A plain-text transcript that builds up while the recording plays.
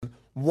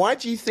Why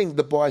do you think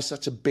Dubai is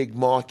such a big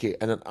market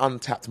and an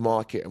untapped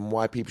market, and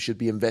why people should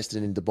be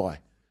investing in Dubai?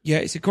 Yeah,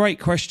 it's a great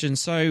question.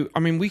 So, I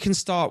mean, we can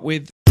start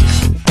with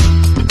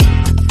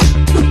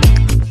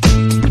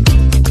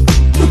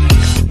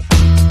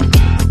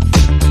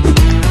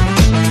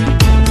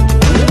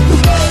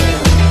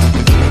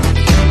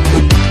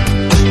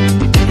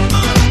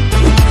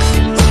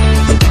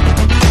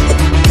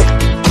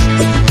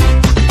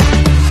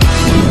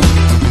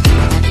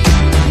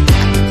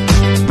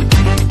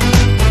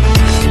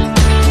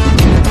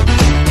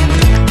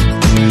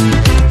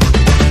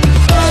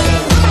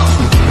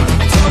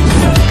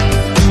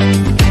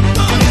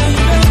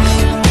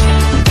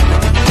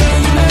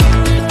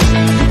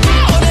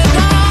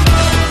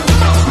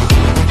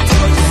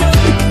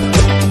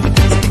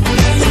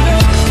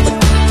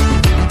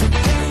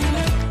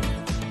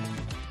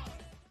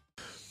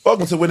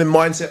Welcome to Winning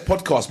Mindset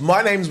Podcast.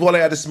 My name's Wale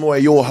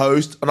Adesemoye, your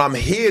host, and I'm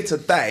here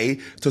today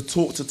to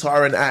talk to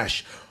Tyron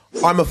Ash.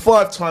 I'm a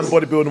 5-time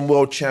bodybuilding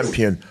world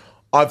champion.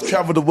 I've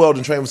travelled the world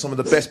and trained with some of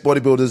the best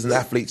bodybuilders and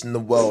athletes in the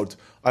world.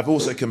 I've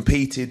also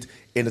competed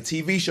in a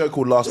TV show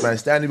called Last Man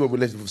Standing, where we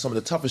lived with some of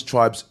the toughest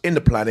tribes in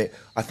the planet.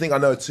 I think I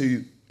know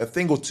a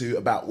thing or two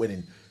about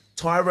winning.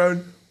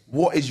 Tyron,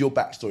 what is your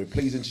backstory?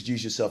 Please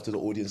introduce yourself to the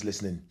audience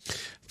listening.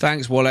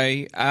 Thanks,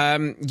 Wale.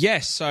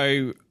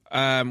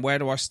 Where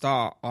do I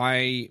start?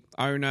 I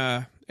own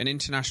an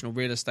international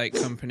real estate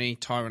company,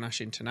 Tyron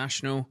Ash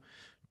International.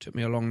 Took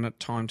me a long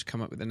time to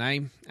come up with the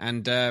name.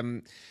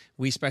 And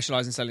we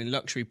specialise in selling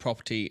luxury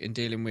property and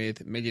dealing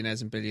with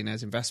millionaires and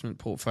billionaires investment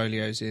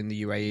portfolios in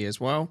the UAE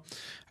as well.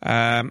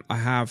 I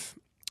have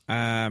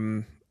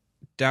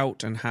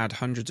dealt and had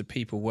hundreds of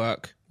people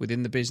work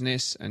within the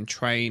business and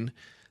train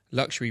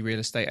luxury real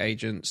estate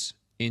agents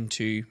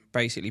into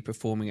basically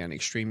performing at an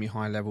extremely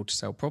high level to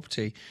sell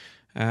property.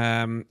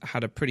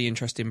 Had a pretty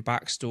interesting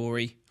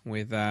backstory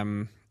with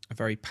a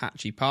very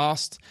patchy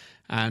past,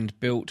 and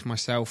built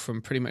myself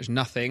from pretty much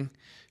nothing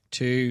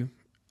to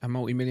a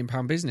multi-million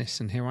pound business,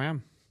 and here I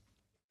am.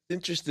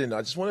 Interesting.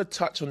 I just want to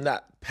touch on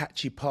that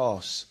patchy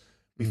past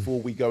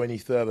before we go any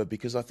further,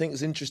 because I think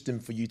it's interesting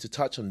for you to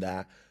touch on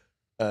that.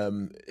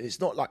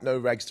 It's not like no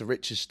rags to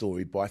riches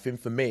story, but I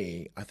think for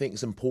me, I think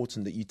it's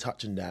important that you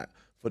touch on that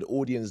for the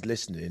audience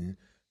listening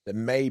that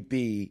may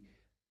be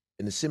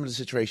in a similar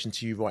situation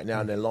to you right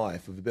now in their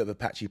life with a bit of a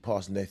patchy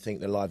past and they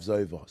think their life's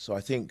over. So I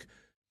think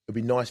it'd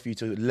be nice for you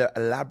to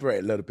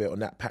elaborate a little bit on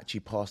that patchy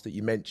past that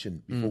you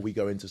mentioned before we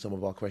go into some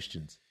of our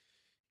questions.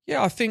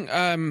 Yeah, I think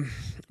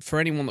for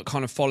anyone that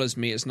kind of follows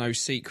me, it's no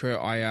secret.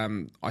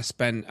 I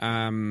spent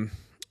a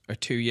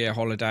 2-year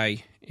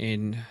holiday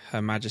in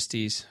Her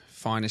Majesty's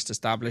finest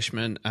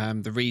establishment.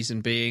 The reason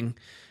being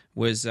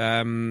was,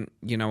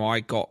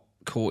 I got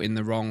caught in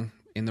the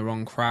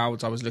wrong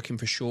crowds. I was looking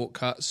for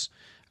shortcuts.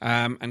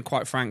 And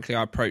quite frankly,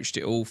 I approached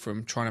it all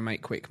from trying to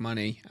make quick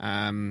money.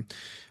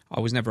 I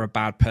was never a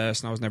bad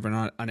person. I was never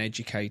an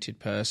uneducated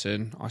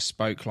person. I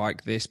spoke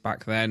like this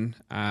back then.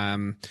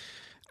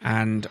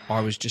 And I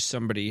was just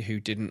somebody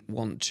who didn't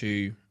want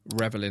to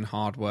revel in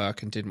hard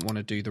work and didn't want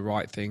to do the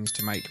right things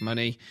to make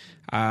money.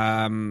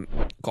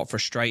 Got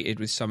frustrated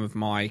with some of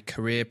my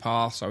career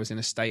paths. I was in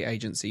a state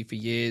agency for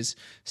years,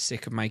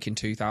 sick of making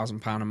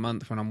 £2,000 a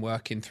month when I'm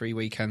working 3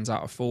 weekends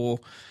out of 4.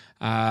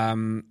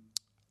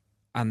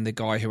 And the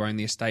guy who owned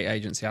the estate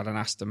agency had an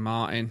Aston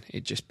Martin.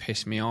 It just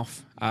pissed me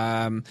off.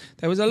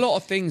 There was a lot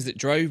of things that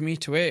drove me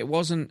to it. It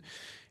wasn't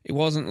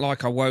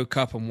like I woke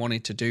up and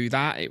wanted to do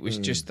that. It was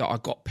just that I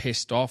got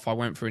pissed off. I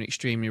went through an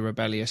extremely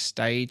rebellious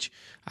stage.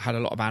 I had a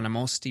lot of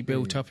animosity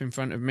built up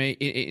inside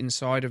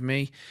of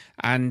me.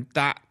 And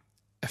that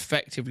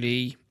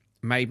effectively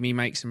made me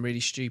make some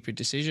really stupid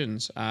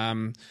decisions.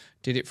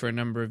 Did it for a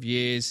number of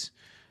years,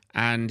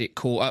 and it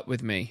caught up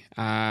with me.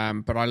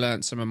 But I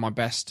learned some of my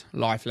best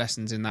life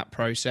lessons in that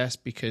process,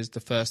 because the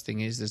first thing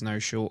is there's no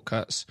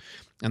shortcuts.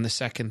 And the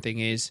second thing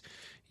is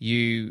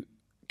you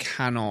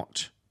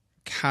cannot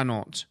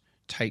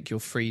take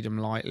your freedom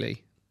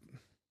lightly.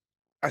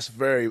 I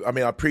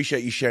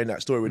appreciate you sharing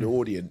that story with the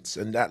audience.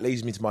 And that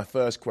leads me to my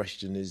first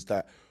question is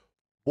that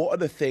what are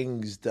the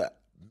things that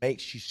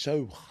makes you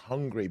so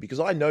hungry? Because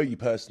I know you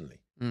personally.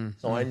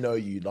 So I know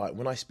you, like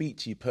when I speak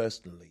to you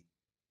personally,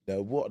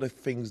 what are the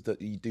things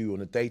that you do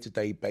on a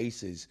day-to-day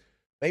basis?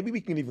 Maybe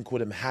we can even call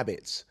them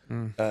habits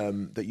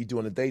that you do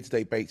on a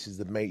day-to-day basis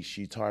that makes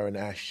you Tyron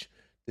Ash,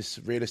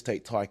 this real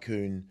estate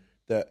tycoon,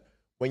 that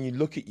when you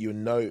look at you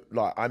and know,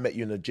 like I met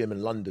you in a gym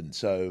in London.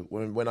 So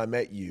when I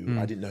met you,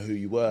 I didn't know who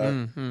you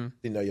were,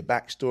 didn't know your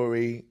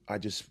backstory. I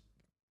just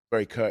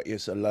very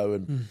courteous, hello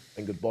and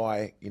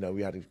goodbye.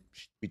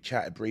 We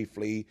chatted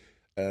briefly,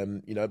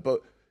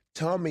 but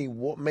tell me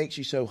what makes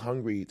you so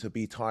hungry to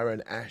be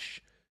Tyron Ash,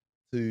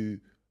 to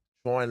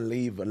try and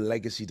leave a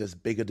legacy that's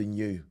bigger than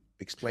you.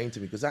 Explain to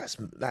me, because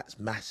that's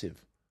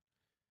massive.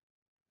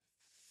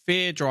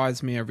 Fear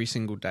drives me every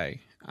single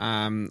day.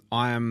 I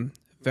am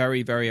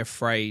very, very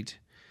afraid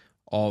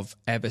of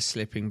ever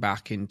slipping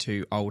back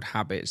into old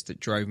habits that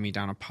drove me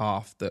down a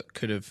path that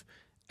could have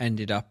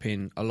ended up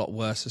in a lot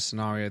worse a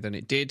scenario than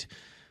it did.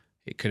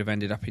 It could have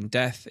ended up in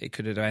death. It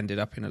could have ended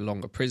up in a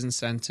longer prison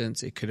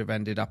sentence. It could have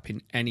ended up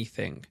in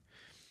anything.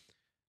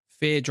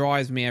 Fear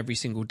drives me every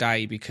single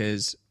day,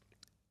 because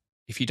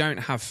if you don't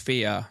have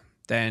fear,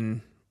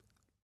 then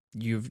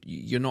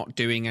you're not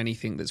doing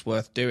anything that's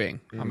worth doing.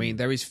 I mean,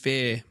 there is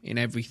fear in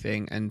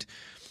everything, and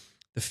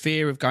the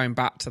fear of going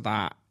back to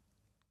that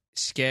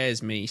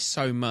scares me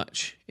so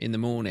much in the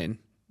morning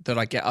that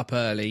I get up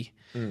early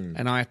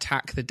and I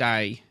attack the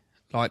day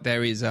like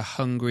there is a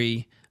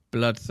hungry,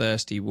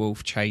 bloodthirsty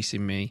wolf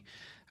chasing me,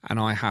 and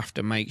I have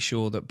to make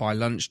sure that by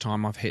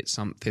lunchtime I've hit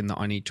something that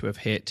I need to have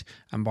hit,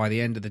 and by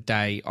the end of the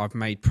day I've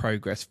made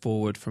progress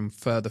forward from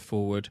further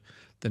forward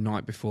the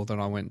night before that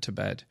I went to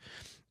bed.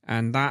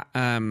 And that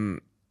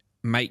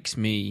makes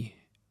me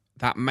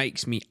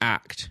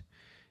act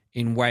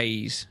in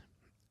ways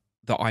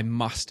that I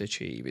must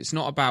achieve. It's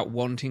not about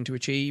wanting to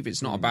achieve.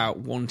 It's not about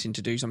wanting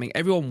to do something.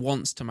 Everyone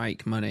wants to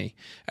make money.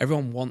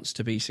 Everyone wants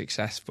to be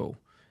successful.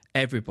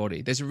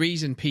 Everybody. There's a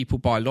reason people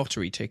buy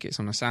lottery tickets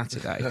on a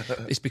Saturday.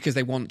 It's because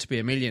they want to be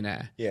a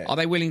millionaire. Yeah. Are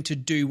they willing to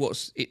do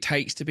what it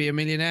takes to be a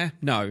millionaire?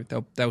 No.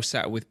 They'll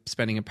settle with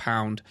spending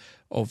 £1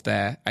 of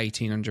their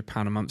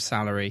 £1,800 a month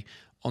salary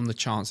on the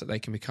chance that they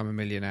can become a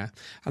millionaire.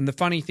 And the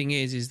funny thing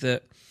is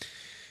that,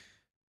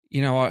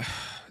 you know,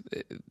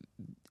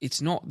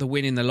 it's not the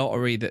winning the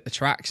lottery that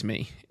attracts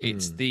me.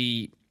 It's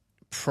the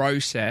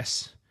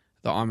process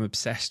that I'm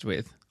obsessed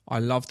with. I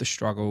love the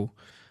struggle.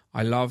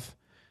 I love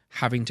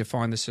having to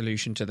find the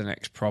solution to the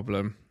next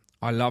problem.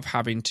 I love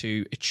having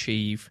to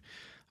achieve.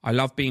 I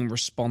love being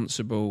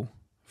responsible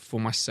for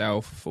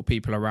myself, for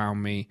people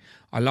around me.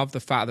 I love the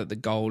fact that the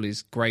goal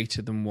is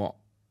greater than what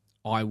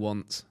I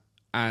want.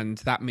 And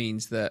that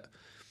means that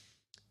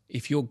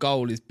if your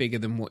goal is bigger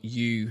than what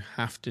you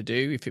have to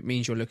do, if it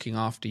means you're looking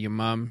after your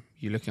mum,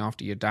 you're looking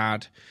after your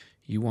dad,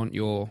 you want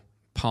your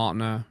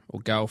partner or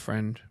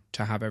girlfriend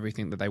to have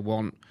everything that they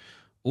want,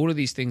 all of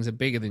these things are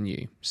bigger than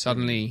you.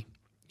 Suddenly,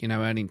 you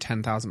know, earning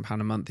 £10,000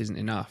 a month isn't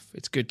enough.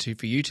 It's good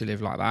for you to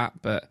live like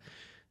that, but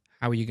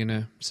how are you going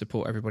to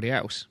support everybody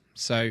else?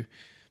 So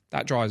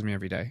that drives me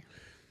every day.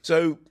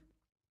 So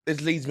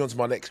this leads me on to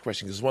my next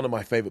question, because one of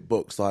my favourite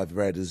books I've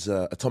read is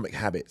Atomic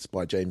Habits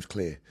by James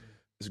Clear.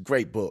 It's a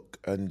great book,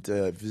 and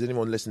if there's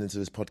anyone listening to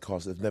this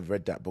podcast that's never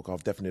read that book, I'll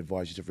definitely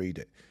advise you to read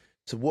it.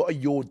 So what are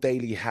your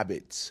daily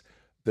habits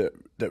that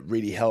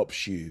really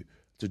helps you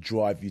to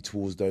drive you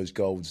towards those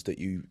goals that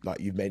you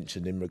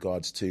mentioned in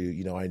regards to,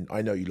 you know,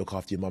 I know you look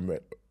after your mum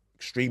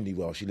extremely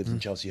well. She lives in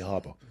Chelsea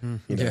Harbour.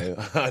 You know,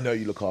 I know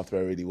you look after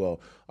her really well.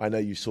 I know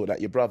you sorted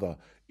out your brother.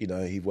 You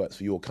know, he works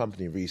for your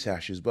company, Reese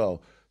Ash, as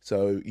well.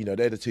 So, you know,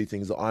 they're the two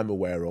things that I'm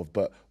aware of.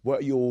 But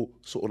what are your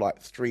sort of like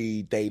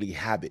 3 daily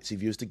habits?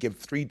 If you was to give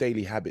 3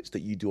 daily habits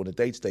that you do on a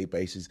day-to-day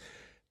basis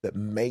that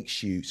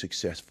makes you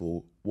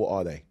successful, what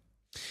are they?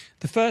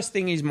 The first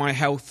thing is my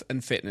health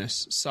and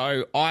fitness.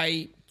 So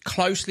I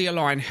closely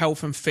align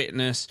health and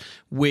fitness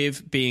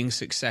with being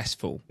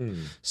successful.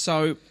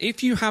 So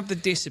if you have the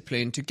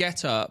discipline to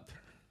get up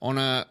on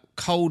a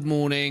cold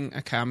morning,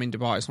 okay, I'm in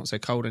Dubai, it's not so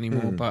cold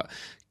anymore, but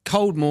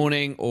cold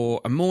morning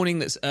or a morning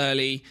that's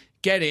early,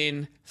 get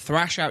in,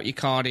 thrash out your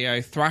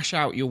cardio, thrash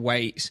out your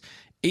weights,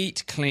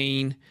 eat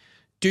clean,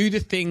 do the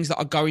things that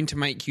are going to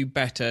make you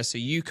better so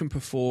you can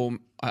perform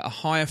at a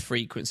higher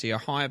frequency, a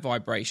higher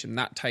vibration.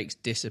 That takes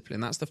discipline.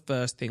 That's the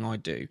first thing I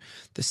do.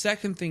 The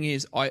second thing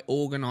is I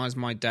organise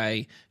my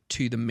day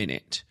to the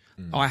minute.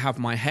 I have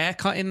my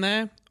haircut in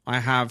there. I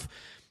have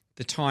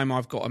the time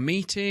I've got a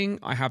meeting.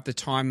 I have the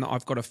time that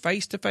I've got a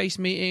face-to-face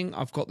meeting.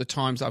 I've got the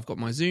times that I've got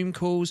my Zoom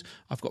calls.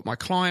 I've got my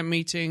client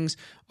meetings.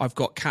 I've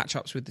got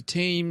catch-ups with the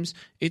teams.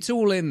 It's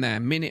all in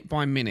there, minute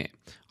by minute.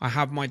 I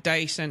have my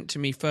day sent to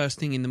me first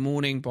thing in the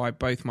morning by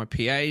both my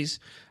PAs.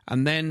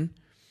 And then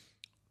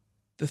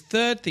the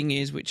third thing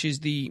is, which is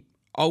the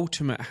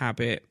ultimate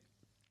habit,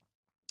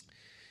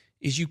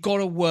 is you've got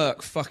to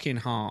work fucking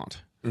hard.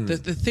 The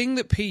thing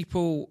that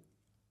people...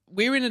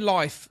 We're in a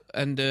life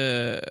and...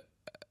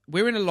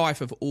 We're in a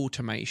life of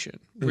automation.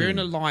 We're in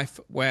a life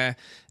where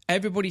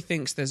everybody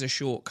thinks there's a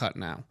shortcut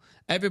now.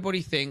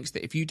 Everybody thinks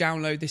that if you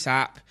download this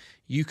app,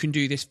 you can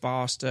do this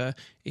faster.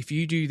 If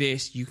you do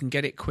this, you can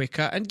get it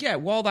quicker. And yeah,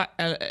 while that,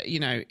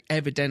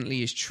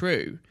 evidently is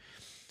true,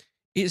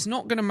 it's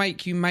not going to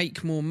make you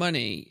make more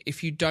money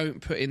if you don't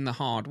put in the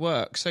hard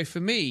work. So for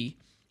me,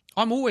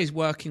 I'm always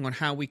working on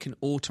how we can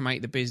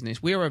automate the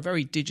business. We are a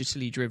very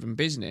digitally driven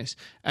business.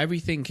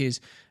 Everything is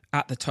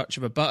at the touch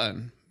of a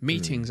button.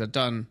 Meetings are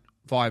done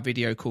via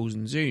video calls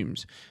and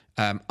Zooms.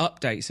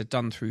 Updates are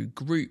done through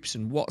groups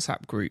and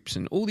WhatsApp groups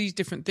and all these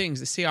different things.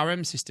 The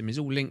CRM system is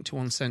all linked to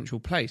one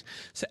central place.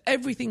 So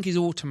everything is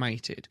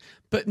automated,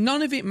 but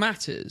none of it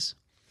matters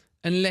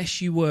unless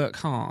you work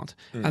hard.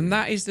 And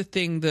that is the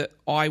thing that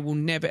I will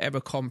never,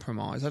 ever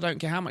compromise. I don't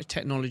care how much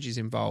technology is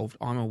involved.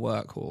 I'm a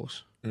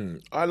workhorse.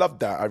 I love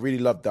that. I really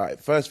love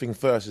that. First thing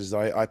first is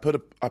I put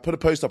a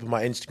post up on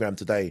my Instagram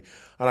today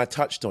and I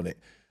touched on it.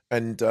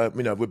 And,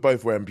 we're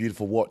both wearing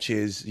beautiful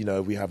watches. You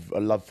know, we have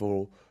a love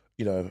for,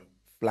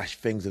 flash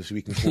things, as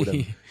we can call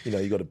them.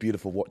 You got a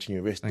beautiful watch on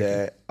your wrist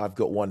there. I've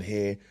got one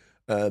here.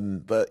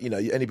 But,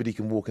 anybody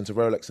can walk into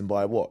Rolex and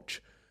buy a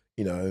watch.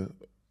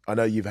 I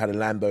know you've had a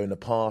Lambo in the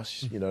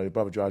past. Your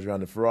brother drives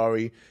around a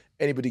Ferrari.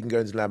 Anybody can go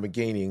into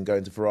Lamborghini and go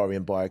into Ferrari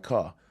and buy a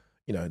car.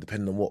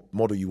 Depending on what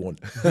model you want.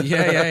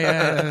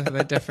 Yeah.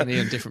 They're definitely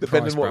in different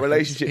depending on what brackets.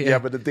 relationship you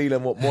have with the dealer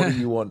and what model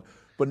you want.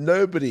 But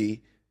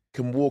nobody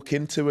can walk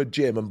into a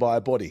gym and buy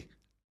a body.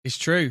 It's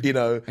true.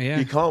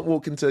 You can't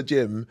walk into a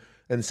gym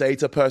and say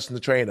to a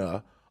personal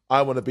trainer,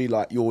 I want to be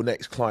like your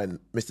next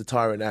client, Mr.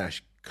 Tyron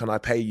Ash. Can I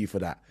pay you for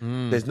that?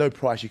 There's no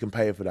price you can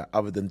pay for that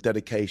other than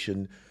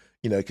dedication,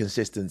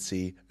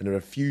 consistency and a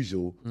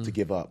refusal to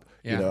give up.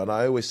 And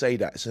I always say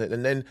that. So,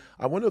 and then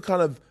I want to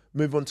kind of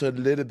move on to a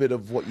little bit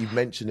of what you've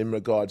mentioned in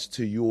regards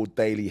to your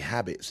daily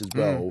habits as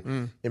well,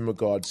 in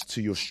regards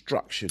to your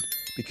structure,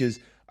 because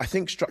I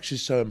think structure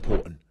is so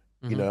important.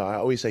 I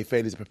always say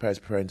failure is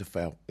preparing to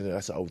fail.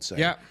 That's what I would say.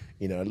 Yeah.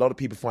 A lot of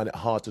people find it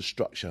hard to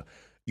structure.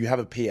 You have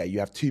a PA, you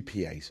have two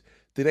PAs.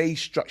 Do they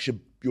structure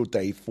your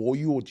day for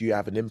you, or do you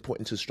have an input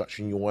into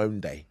structuring your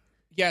own day?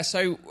 Yeah,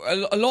 so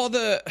a lot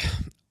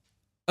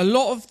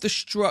of the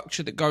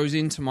structure that goes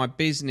into my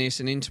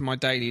business and into my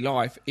daily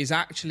life is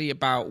actually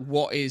about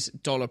what is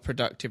dollar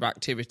productive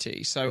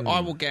activity. So I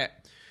will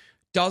get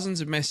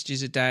dozens of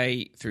messages a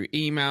day through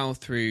email,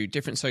 through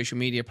different social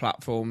media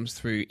platforms,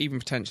 through even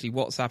potentially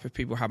WhatsApp if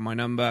people have my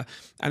number,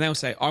 and they'll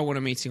say, I want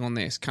a meeting on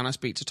this. Can I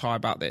speak to Ty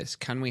about this?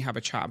 Can we have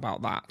a chat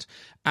about that?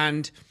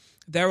 And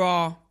there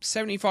are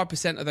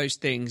 75% of those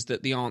things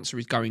that the answer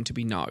is going to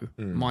be no.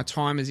 My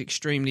time is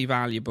extremely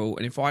valuable,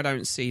 and if I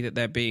don't see that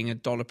there being a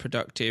dollar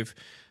productive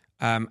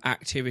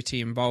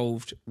activity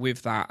involved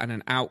with that and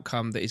an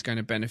outcome that is going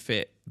to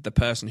benefit the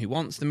person who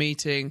wants the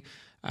meeting,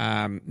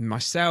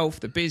 myself,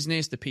 the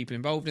business, the people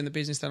involved in the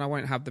business, then I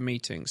won't have the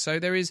meeting. So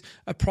there is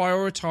a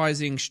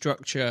prioritizing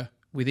structure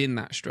within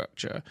that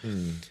structure.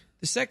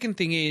 The second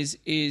thing is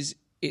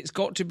it's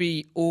got to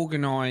be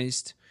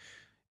organized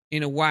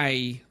in a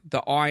way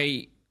that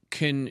I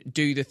can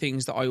do the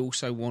things that I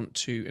also want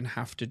to and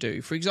have to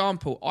do. For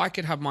example, I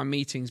could have my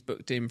meetings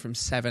booked in from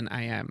 7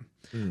 a.m.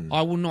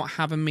 I will not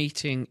have a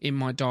meeting in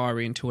my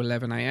diary until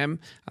 11 a.m.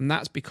 And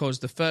that's because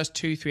the first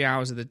 2-3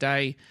 hours of the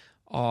day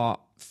are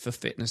for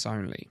fitness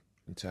only.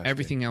 Fantastic.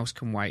 Everything else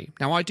can wait.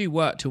 Now, I do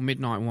work till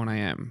midnight, 1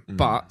 a.m.,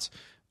 but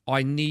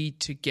I need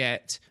to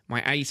get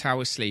my 8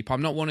 hours sleep.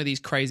 I'm not one of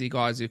these crazy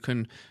guys who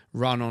can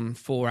run on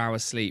 4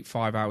 hours sleep,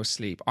 5 hours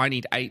sleep. I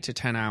need 8 to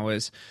 10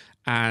 hours.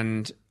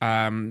 And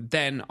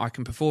then I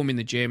can perform in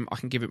the gym. I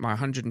can give it my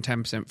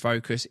 110%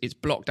 focus. It's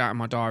blocked out in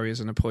my diary as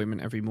an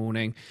appointment every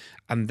morning.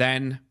 And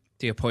then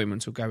the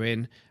appointments will go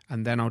in,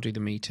 and then I'll do the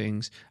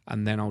meetings,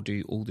 and then I'll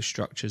do all the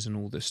structures and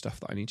all the stuff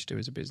that I need to do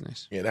as a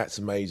business. Yeah, that's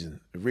amazing.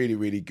 Really,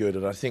 really good.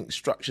 And I think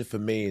structure for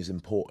me is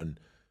important.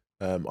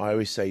 I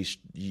always say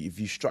if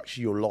you structure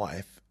your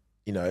life,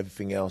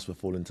 everything else will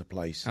fall into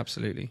place.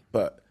 Absolutely.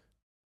 But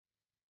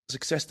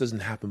success doesn't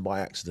happen by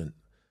accident.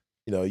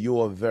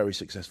 You're a very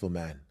successful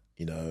man.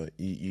 You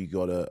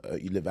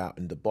live out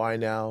in Dubai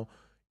now.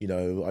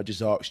 I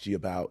just asked you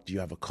about, do you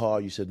have a car?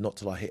 You said not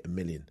till I hit 1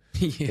 million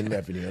in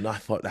revenue. And I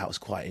thought that was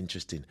quite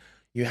interesting.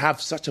 You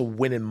have such a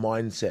winning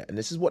mindset. And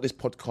this is what this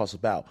podcast is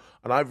about.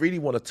 And I really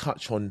want to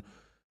touch on,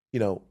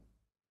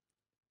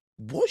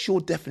 what's your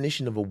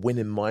definition of a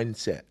winning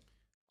mindset?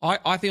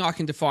 I think I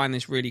can define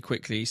this really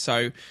quickly.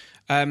 So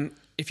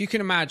if you can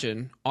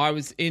imagine, I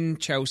was in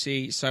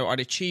Chelsea, so I'd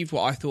achieved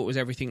what I thought was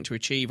everything to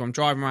achieve. I'm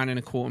driving around in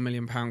a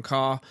 £250,000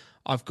 car.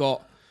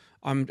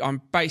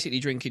 I'm basically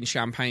drinking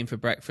champagne for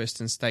breakfast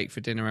and steak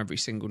for dinner every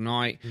single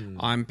night.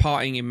 I'm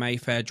partying in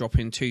Mayfair,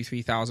 dropping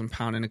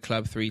 £2,000-3,000 in a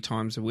club 3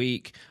 times a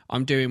week.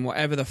 I'm doing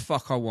whatever the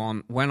fuck I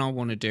want, when I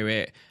want to do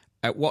it,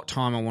 at what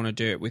time I want to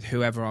do it, with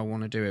whoever I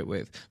want to do it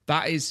with.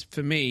 That is,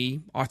 for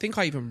me, I think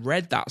I even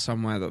read that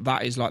somewhere,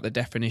 that is like the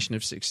definition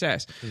of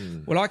success.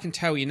 Well, I can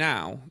tell you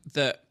now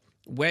that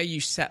where you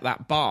set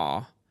that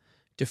bar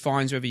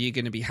defines whether you're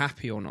going to be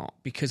happy or not,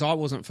 because I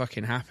wasn't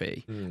fucking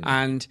happy.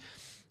 And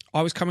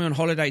I was coming on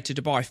holiday to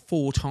Dubai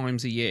 4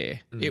 times a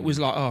year. It was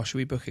like, oh, should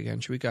we book again?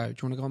 Should we go? Do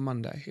you want to go on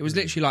Monday? It was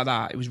literally like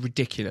that. It was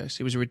ridiculous.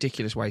 It was a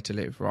ridiculous way to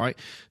live, right?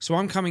 So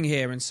I'm coming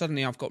here and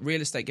suddenly I've got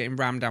real estate getting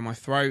rammed down my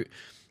throat.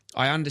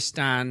 I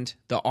understand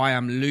that I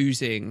am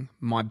losing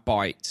my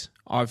bite.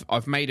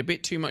 I've made a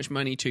bit too much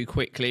money too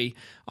quickly.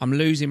 I'm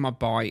losing my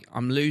bite.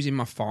 I'm losing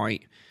my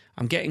fight.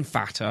 I'm getting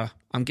fatter.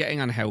 I'm getting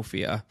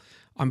unhealthier.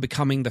 I'm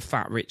becoming the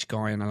fat rich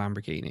guy in a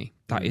Lamborghini.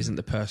 That isn't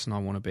the person I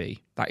want to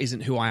be. That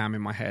isn't who I am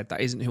in my head.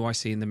 That isn't who I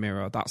see in the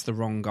mirror. That's the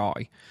wrong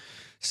guy.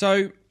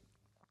 So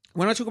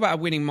when I talk about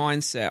a winning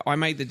mindset, I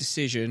made the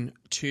decision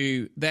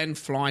to then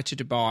fly to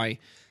Dubai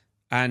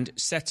and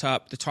set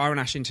up the Tyron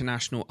Ash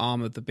International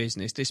arm of the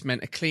business. This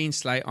meant a clean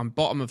slate. I'm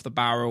bottom of the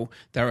barrel.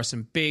 There are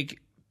some big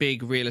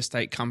real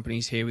estate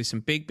companies here with some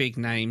big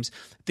names.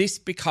 This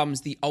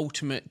becomes the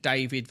ultimate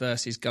David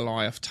versus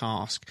Goliath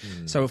task.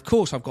 So, of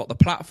course, I've got the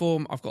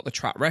platform, I've got the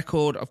track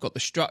record, I've got the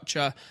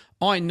structure.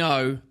 I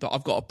know that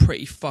I've got a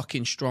pretty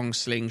fucking strong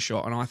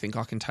slingshot and I think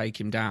I can take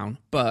him down.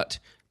 But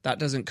that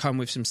doesn't come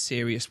with some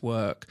serious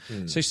work.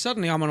 So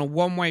suddenly I'm on a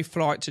one-way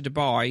flight to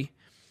Dubai,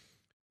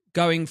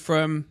 going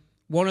from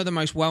one of the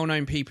most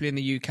well-known people in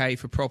the UK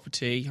for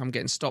property. I'm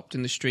getting stopped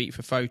in the street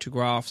for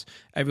photographs.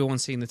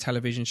 Everyone's seen the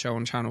television show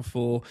on Channel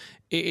 4.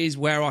 It is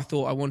where I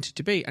thought I wanted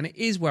to be, and it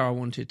is where I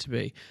wanted to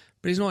be.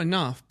 But it's not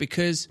enough,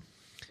 because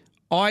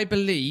I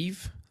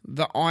believe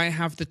that I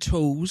have the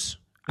tools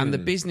and the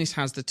business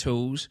has the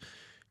tools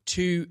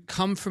to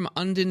come from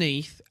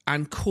underneath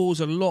and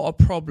cause a lot of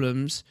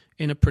problems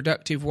in a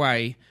productive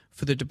way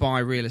for the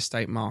Dubai real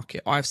estate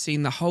market. I've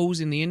seen the holes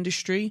in the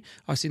industry.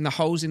 I've seen the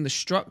holes in the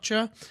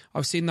structure.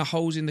 I've seen the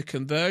holes in the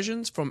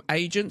conversions from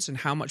agents and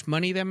how much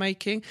money they're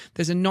making.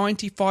 There's a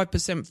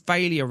 95%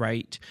 failure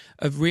rate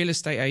of real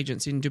estate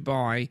agents in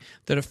Dubai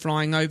that are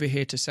flying over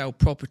here to sell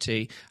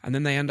property, and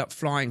then they end up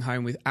flying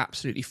home with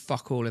absolutely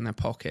fuck all in their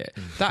pocket.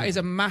 That is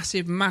a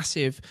massive,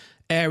 massive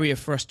area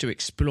for us to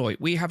exploit.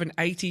 We have an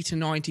 80 to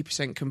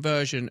 90%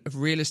 conversion of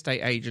real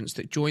estate agents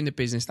that join the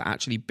business that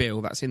actually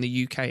bill. That's in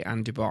the UK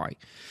and Dubai.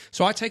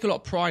 So I take a lot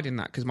of pride in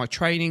that, because my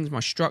trainings, my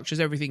structures,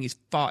 everything is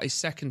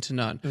second to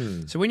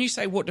none. So when you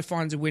say what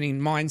defines a winning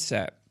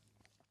mindset,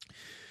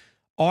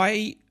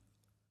 I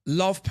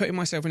love putting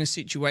myself in a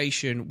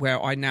situation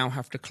where I now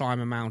have to climb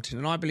a mountain.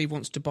 And I believe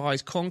once Dubai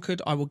is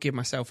conquered, I will give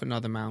myself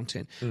another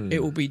mountain.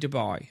 It will be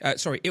Dubai.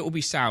 It will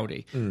be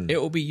Saudi. It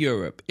will be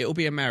Europe. It will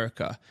be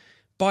America.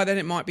 By then,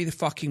 it might be the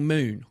fucking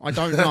moon. I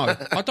don't know.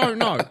 I don't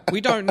know. We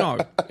don't know.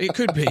 It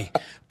could be,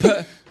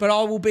 but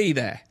I will be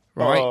there,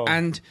 right? Oh.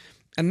 And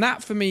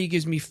that for me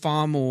gives me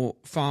far more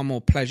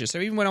pleasure. So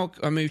even when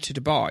I moved to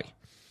Dubai,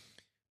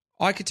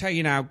 I could tell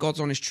you now,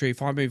 God's honest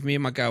truth. I moved, me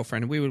and my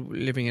girlfriend, and we were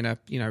living in a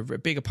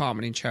big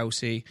apartment in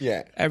Chelsea.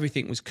 Yeah,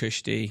 everything was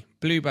cushy.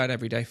 Bluebird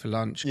every day for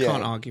lunch. Yeah.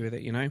 Can't argue with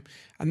it,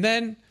 And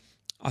then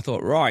I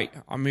thought, right,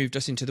 I moved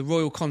us into the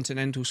Royal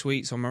Continental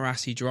Suites on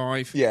Marassi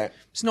Drive. Yeah.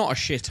 It's not a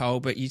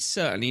shithole, but it's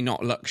certainly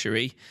not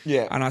luxury.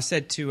 Yeah. And I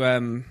said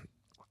to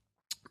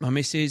my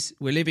missus,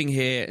 we're living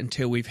here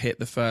until we've hit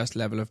the first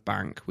level of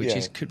bank,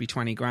 which could be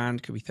 20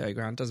 grand, could be 30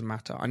 grand, doesn't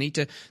matter. I need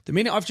to, the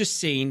minute I've just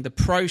seen the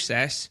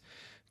process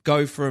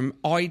go from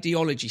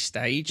ideology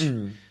stage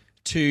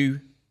to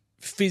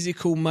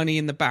physical money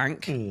in the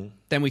bank,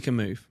 then we can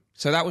move.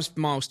 So that was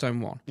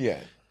milestone 1. Yeah.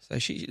 So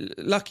she,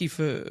 lucky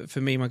for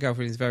me, my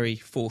girlfriend is very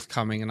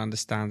forthcoming and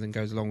understands and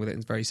goes along with it and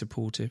is very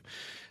supportive.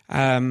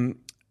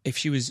 If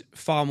she was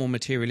far more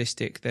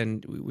materialistic,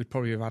 then we'd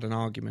probably have had an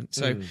argument.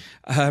 So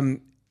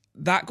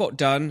that got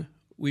done.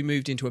 We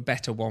moved into a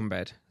better one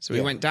bed. So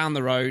we went down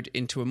the road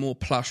into a more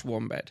plush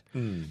one bed.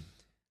 And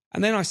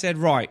then I said,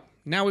 right,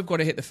 now we've got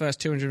to hit the first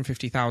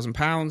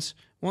 £250,000.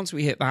 Once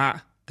we hit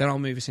that, then I'll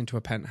move us into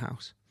a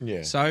penthouse.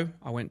 Yeah. So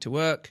I went to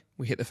work.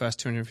 We hit the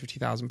first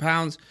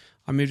 £250,000.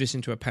 I moved us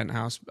into a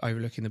penthouse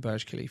overlooking the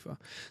Burj Khalifa.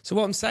 So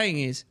what I'm saying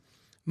is,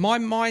 my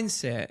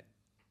mindset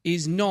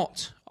is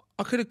not,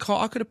 I could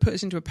have put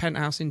us into a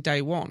penthouse in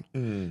day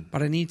one,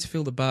 but I need to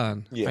feel the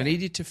burn. Yeah. I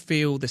needed to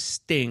feel the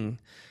sting.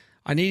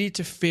 I needed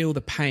to feel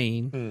the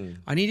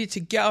pain. I needed to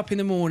get up in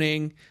the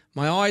morning,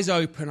 my eyes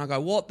open. I go,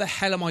 what the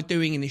hell am I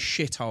doing in this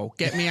shithole?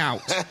 Get me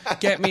out.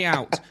 Get me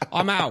out.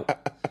 I'm out.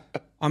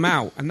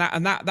 And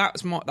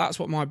that's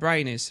what my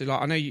brain is. So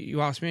like, I know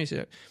you asked me,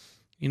 so,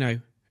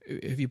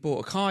 have you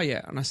bought a car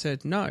yet? And I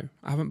said, no,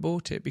 I haven't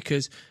bought it,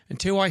 because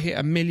until I hit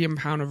 £1 million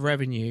of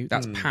revenue,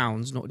 that's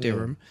pounds, not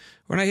dirham.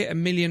 When I hit £1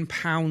 million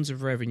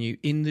of revenue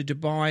in the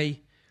Dubai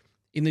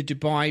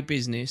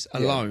business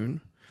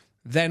alone,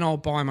 then I'll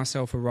buy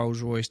myself a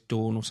Rolls Royce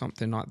Dawn or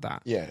something like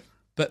that. Yeah.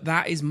 But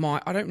that is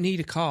I don't need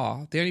a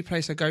car. The only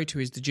place I go to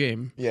is the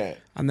gym. Yeah.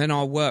 And then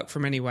I'll work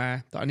from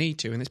anywhere that I need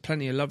to. And there's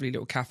plenty of lovely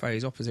little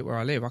cafes opposite where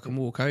I live. I can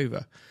walk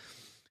over.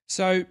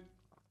 So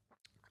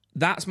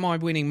that's my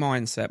winning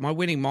mindset. My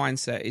winning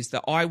mindset is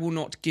that I will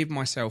not give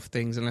myself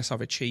things unless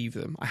I've achieved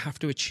them. I have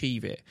to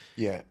achieve it.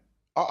 Yeah.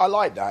 I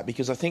like that,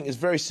 because I think it's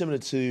very similar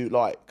to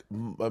like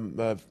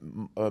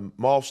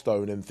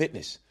milestone and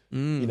fitness.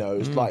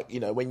 It's like,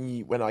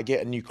 when I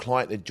get a new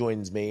client that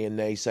joins me and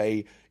they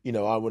say,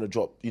 I want to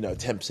drop,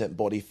 10%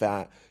 body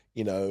fat,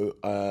 I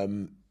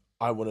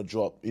want to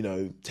drop,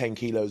 10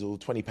 kilos or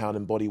 20 pound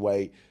in body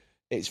weight.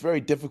 It's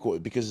very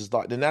difficult, because it's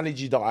like the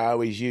analogy that I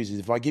always use is,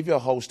 if I give you a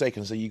whole steak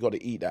and say you got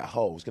to eat that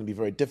whole, it's going to be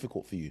very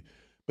difficult for you.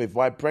 But if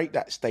I break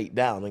that steak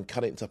down and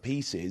cut it into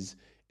pieces,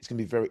 it's going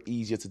to be very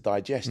easier to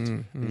digest,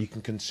 and you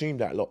can consume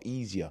that a lot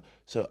easier.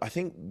 So I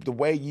think the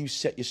way you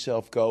set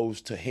yourself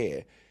goals to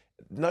here,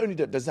 not only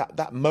does that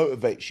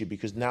motivates you,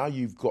 because now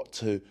you've got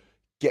to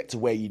get to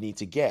where you need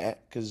to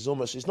get, because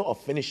it's not a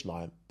finish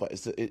line, but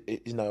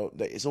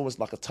it's almost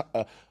like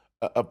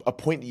a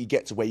point that you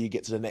get to where you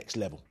get to the next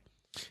level.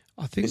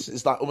 I think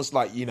it's like almost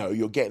like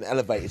you're getting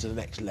elevated to the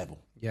next level.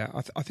 Yeah,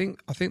 I think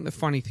the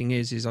funny thing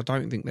is I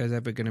don't think there's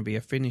ever going to be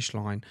a finish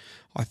line.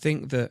 I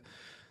think that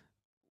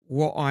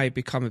what I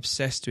become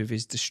obsessed with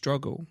is the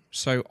struggle.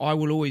 So I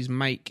will always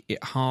make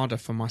it harder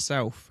for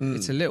myself.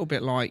 It's a little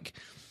bit like,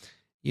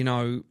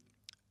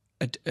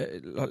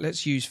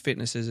 let's use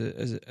fitness as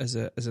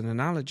an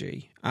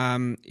analogy.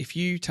 If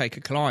you take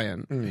a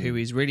client who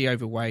is really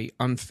overweight,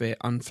 unfit,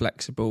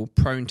 unflexible,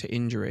 prone to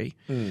injury,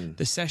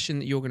 the session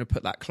that you're going to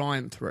put that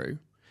client through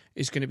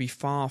is going to be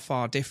far,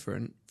 far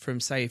different from,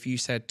 say, if you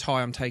said,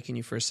 Ty, I'm taking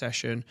you for a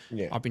session.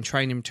 Yeah. I've been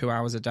training 2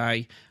 hours a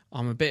day.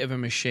 I'm a bit of a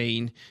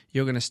machine.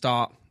 You're going to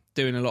start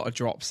doing a lot of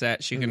drop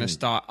sets. You're going to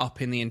start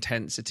upping the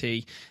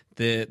intensity.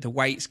 The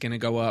weight's going to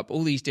go up,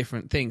 all these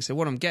different things. So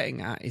what I'm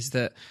getting at is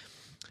that,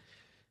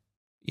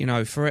 you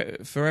know, for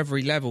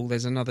every level,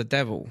 there's another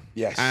devil.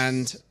 Yes.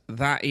 And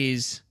that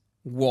is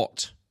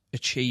what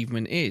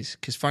achievement is.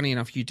 Because funny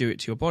enough, you do it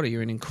to your body,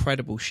 you're in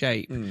incredible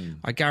shape.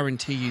 I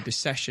guarantee you the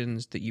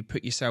sessions that you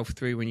put yourself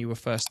through when you were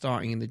first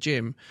starting in the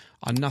gym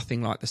are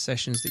nothing like the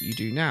sessions that you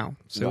do now.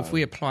 So if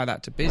we apply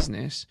that to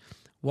business,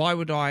 why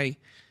would I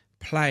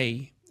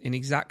play in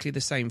exactly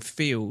the same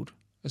field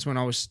as when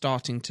I was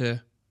starting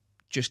to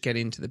just get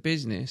into the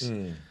business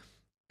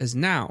as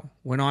now?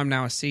 When I'm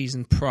now a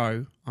seasoned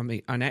pro, I'm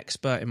an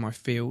expert in my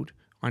field.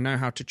 I know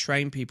how to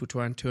train people to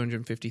earn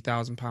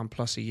 £250,000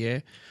 plus a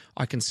year.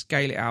 I can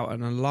scale it out at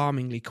an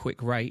alarmingly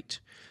quick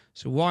rate.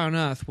 So why on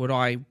earth would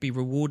I be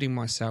rewarding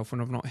myself when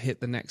I've not hit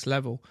the next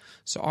level?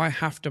 So I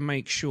have to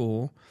make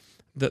sure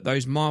that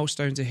those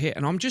milestones are hit.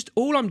 And I'll tell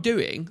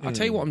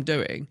you what I'm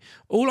doing.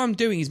 All I'm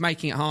doing is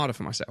making it harder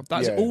for myself.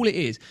 That's all it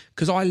is.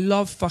 Because I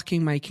love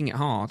fucking making it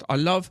hard. I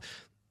love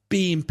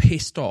being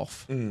pissed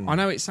off. I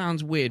know it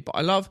sounds weird, but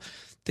I love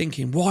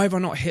thinking, why have I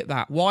not hit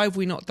that? Why have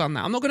we not done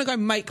that? I'm not going to go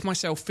make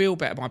myself feel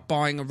better by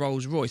buying a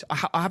Rolls Royce.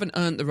 I haven't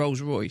earned the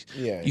Rolls Royce.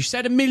 Yeah. You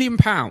said £1 million.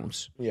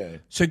 Yeah.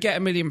 So get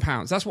 £1 million.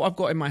 That's what I've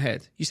got in my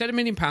head. You said £1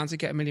 million, so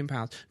get £1 million.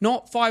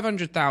 Not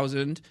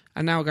 500,000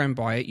 and now go and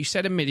buy it. You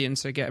said £1 million,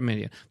 so get £1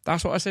 million.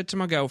 That's what I said to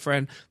my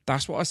girlfriend.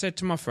 That's what I said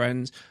to my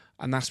friends.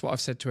 And that's what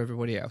I've said to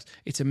everybody else.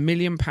 It's £1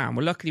 million.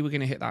 Well, luckily we're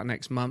going to hit that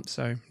next month.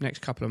 So next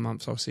couple of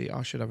months, I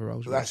should have a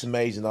Rolls Royce. That's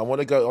amazing. I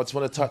just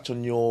want to touch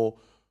on your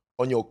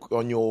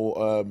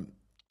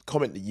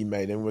comment that you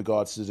made in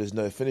regards to there's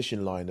no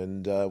finishing line,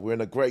 and we're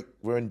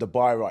in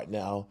Dubai right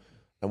now,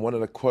 and one of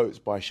the quotes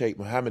by Sheikh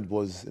Mohammed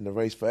was, in the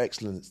race for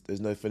excellence,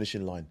 there's no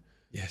finishing line.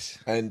 Yes.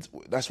 And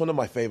that's one of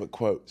my favorite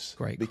quotes.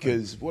 Great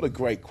because what a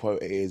great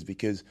quote it is,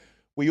 because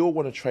we all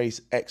want to trace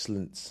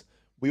excellence.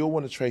 We all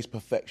want to trace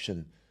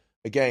perfection.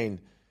 Again,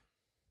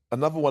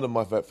 another one of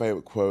my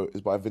favorite quote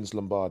is by Vince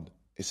Lombard.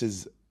 It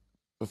says,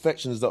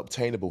 perfection is not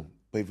obtainable,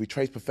 but if we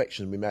trace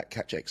perfection, we might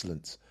catch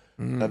excellence.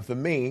 And for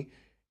me,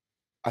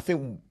 I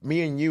think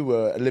me and you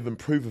were a living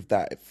proof of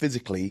that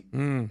physically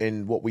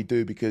in what we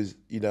do, because,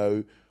 you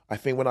know, I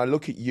think when I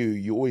look at you,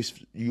 you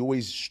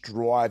always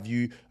strive,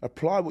 you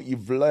apply what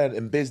you've learned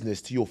in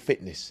business to your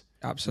fitness.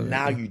 Absolutely.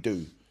 Now you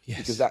do.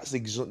 Yes.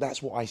 Because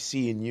that's what I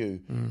see in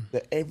you.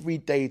 The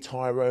everyday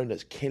Tyron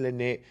that's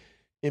killing it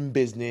in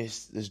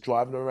business, that's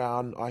driving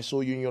around. I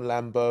saw you in your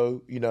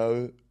Lambo, you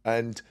know,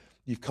 and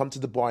you've come to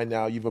Dubai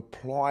now. You've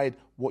applied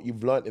what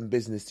you've learned in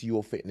business to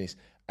your fitness,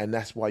 and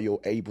that's why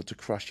you're able to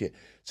crush it.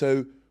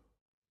 So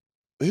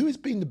who has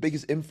been the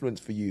biggest influence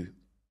for you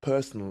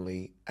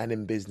personally and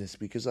in business?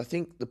 Because I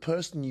think the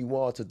person you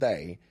are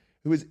today,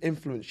 who has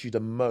influenced you the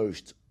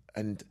most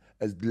and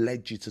has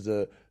led you to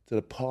the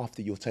path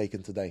that you're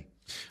taking today?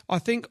 I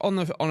think on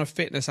a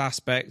fitness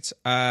aspect,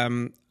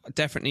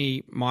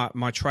 definitely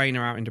my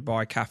trainer out in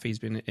Dubai, Kathy's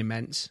been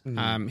immense.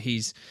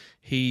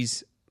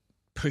 He's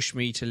pushed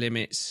me to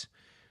limits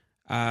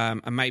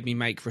and made me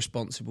make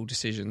responsible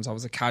decisions. I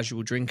was a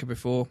casual drinker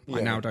before. Yeah.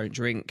 I now don't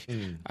drink.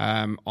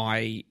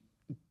 I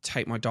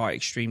take my diet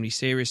extremely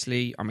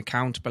seriously. I'm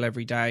accountable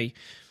every day.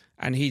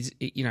 And he's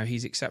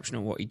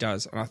exceptional at what he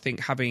does. And I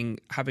think having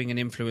an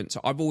influence,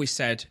 I've always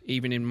said,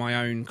 even in my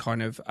own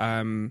kind of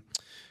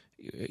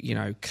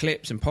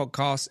clips and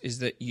podcasts, is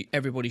that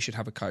everybody should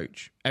have a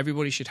coach.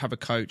 Everybody should have a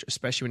coach,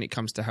 especially when it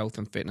comes to health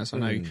and fitness. I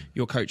know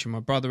you're coaching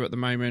my brother at the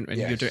moment, and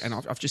you're doing, and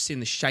I've just seen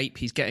the shape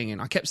he's getting in.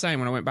 I kept saying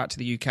when I went back to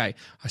the UK,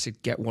 I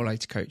said, get Wale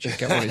to coach you,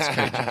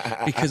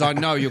 because I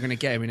know you're going to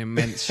get him in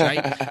immense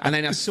shape. And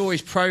then I saw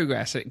his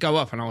progress go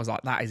up, and I was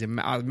like, that is. I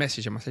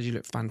messaged him. I said, you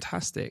look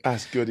fantastic.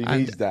 That's good. He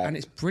needs that, and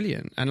it's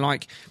brilliant. And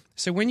like.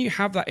 So when you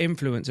have that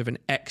influence of an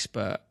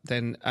expert,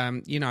 then,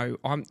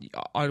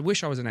 I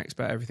wish I was an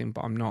expert at everything,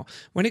 but I'm not.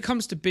 When it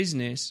comes to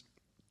business,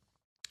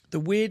 the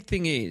weird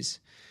thing is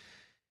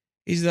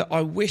that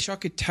I wish I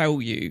could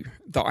tell you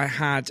that I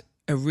had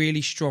a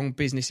really strong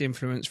business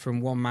influence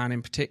from one man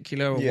in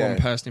particular or one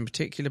person in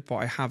particular, but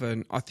I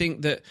haven't. I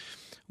think that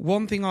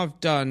one thing I've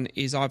done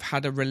is I've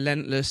had a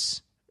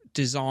relentless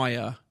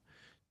desire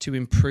to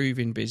improve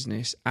in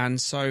business.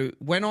 And so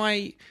when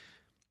I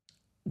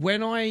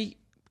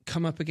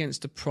come up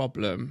against a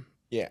problem,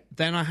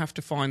 then I have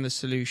to find the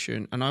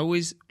solution. And I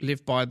always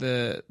live by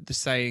the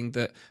saying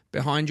that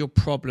behind your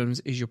problems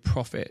is your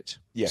profit.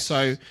 Yes.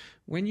 So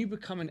when you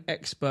become an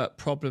expert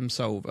problem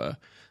solver,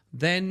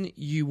 then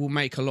you will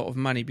make a lot of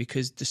money,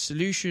 because the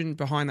solution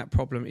behind that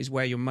problem is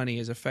where your money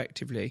is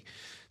effectively.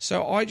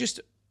 So I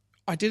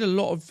did a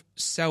lot of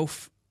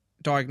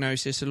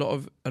self-diagnosis, a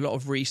lot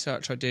of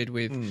research I did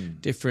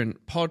with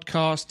different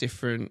podcasts,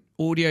 different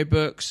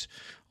audiobooks.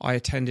 I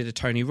attended a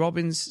Tony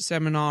Robbins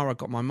seminar. I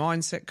got my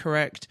mindset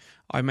correct.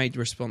 I made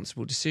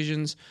responsible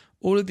decisions.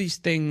 All of these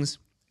things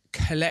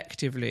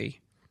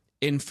collectively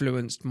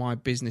influenced my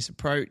business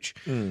approach.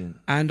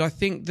 And I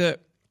think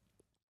that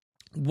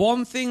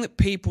one thing that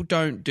people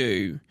don't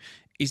do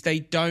is they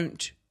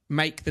don't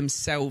make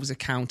themselves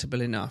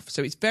accountable enough.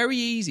 So it's very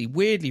easy,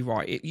 weirdly,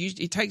 right?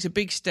 It takes a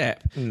big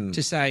step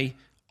to say,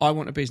 I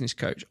want a business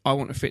coach, I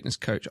want a fitness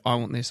coach, I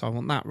want this, I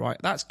want that, right?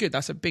 That's good.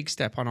 That's a big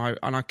step, and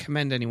I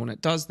commend anyone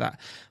that does that.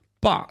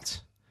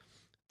 But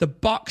the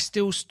buck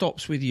still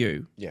stops with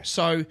you. Yes.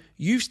 So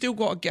you've still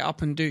got to get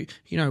up and do,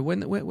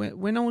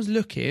 when I was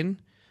looking,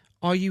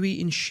 are you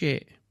eating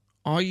shit?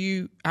 Are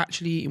you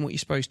actually eating what you're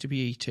supposed to be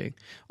eating?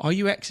 Are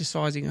you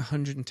exercising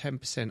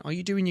 110%? Are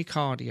you doing your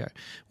cardio?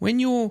 When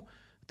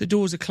the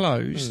doors are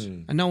closed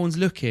and no one's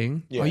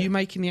looking, are you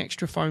making the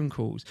extra phone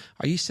calls?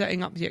 Are you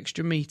setting up the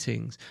extra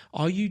meetings?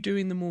 Are you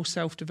doing the more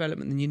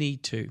self-development than you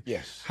need to?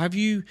 Yes. Have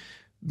you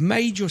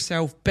made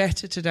yourself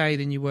better today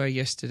than you were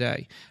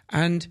yesterday?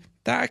 And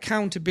that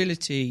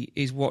accountability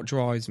is what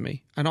drives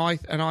me. And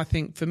I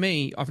think for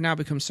me, I've now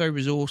become so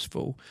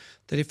resourceful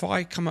that if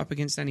I come up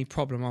against any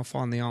problem, I'll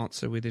find the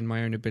answer within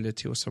my own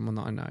ability or someone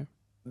that I know.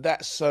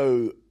 That's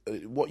so,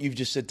 what you've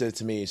just said there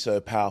to me is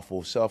so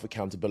powerful.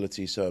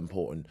 Self-accountability is so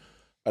important.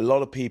 A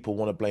lot of people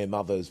want to blame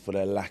others for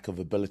their lack of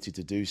ability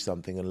to do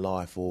something in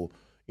life, or,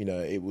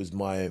 it was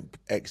my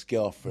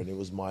ex-girlfriend, it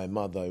was my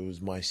mother, it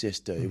was my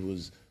sister, it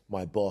was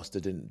my boss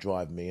that didn't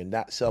drive me. And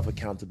that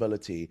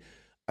self-accountability,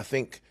 I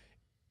think,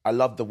 I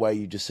love the way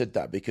you just said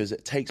that, because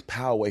it takes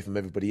power away from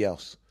everybody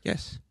else.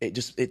 Yes.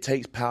 It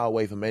takes power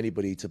away from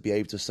anybody to be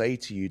able to say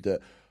to you that,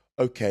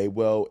 okay,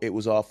 well, it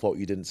was our fault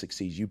you didn't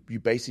succeed. You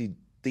basically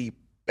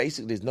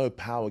there's no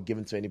power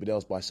given to anybody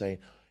else by saying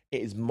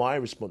it is my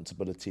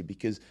responsibility,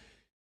 because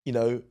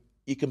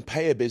you can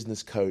pay a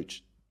business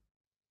coach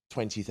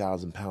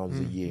 £20,000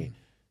 a year,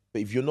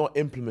 but if you're not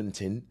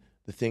implementing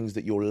the things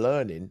that you're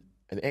learning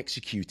and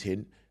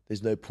executing,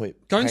 there's no point.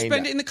 Go and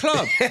spend it in the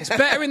club. It's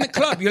better in the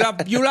club.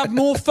 You'll have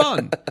more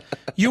fun.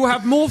 You'll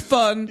have more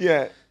fun.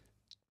 Yeah.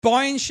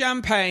 Buying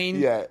champagne.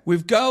 Yeah.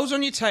 With girls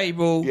on your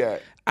table. Yeah.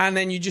 And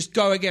then you just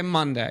go again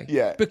Monday.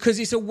 Yeah. Because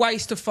it's a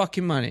waste of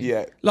fucking money.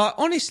 Yeah. Like,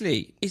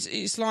 honestly,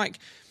 it's like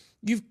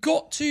you've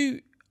got to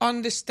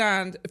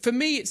understand. For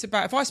me, it's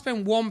about, if I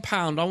spend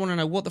 £1, I want to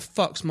know what the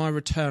fuck's my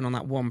return on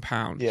that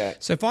 £1. Yeah.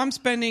 So if I'm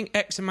spending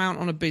X amount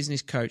on a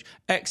business coach,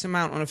 X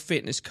amount on a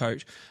fitness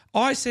coach,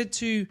 I said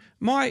to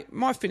my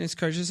fitness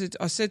coach,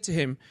 I said to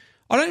him,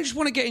 I don't just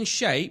want to get in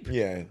shape.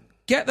 Yeah.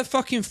 Get the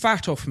fucking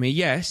fat off me,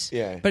 yes.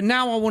 Yeah. But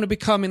now I want to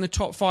become in the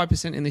top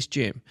 5% in this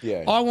gym.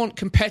 Yeah. I want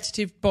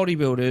competitive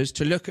bodybuilders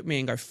to look at me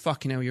and go,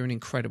 fucking hell, you're in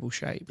incredible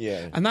shape.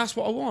 Yeah. And that's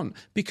what I want.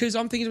 Because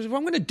I'm thinking, if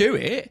I'm going to do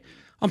it,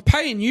 I'm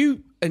paying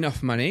you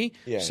enough money.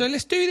 Yeah. So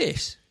let's do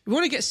this. We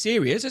want to get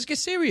serious, let's get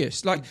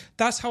serious. Like,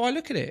 that's how I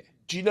look at it.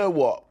 Do you know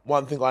what?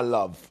 One thing I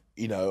love,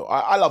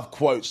 I love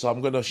quotes, so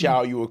I'm going to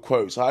shower you with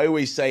quotes. I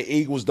always say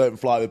eagles don't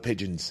fly with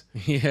pigeons.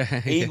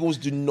 Yeah. Eagles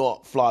do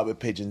not fly with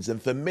pigeons.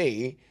 And for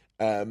me,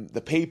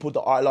 the people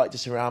that I like to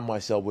surround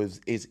myself with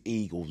is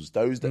eagles,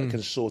 those that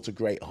can soar to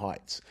great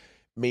heights.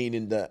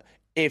 Meaning that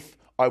if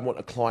I want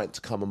a client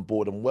to come on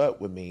board and work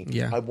with me,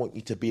 I want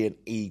you to be an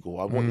eagle.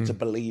 I want you to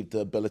believe the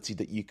ability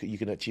that you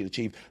can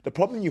achieve. The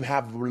problem you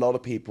have with a lot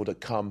of people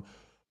that come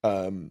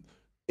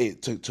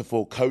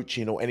for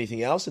coaching or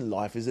anything else in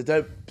life is they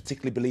don't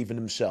particularly believe in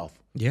themselves.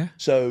 Yeah.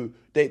 So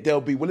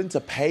they'll be willing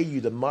to pay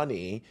you the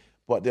money,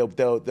 but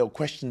they'll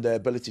question their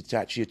ability to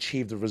actually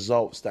achieve the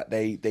results that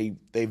they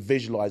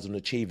visualize on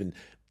achieving.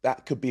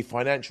 That could be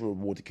financial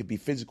reward, it could be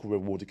physical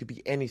reward, it could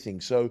be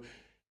anything. So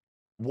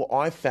what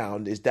I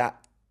found is that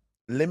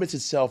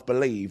limited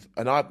self-belief,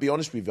 and I'll be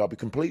honest with you, I'll be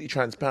completely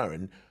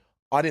transparent,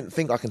 I didn't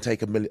think I can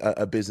take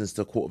a business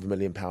to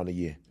 £250,000 a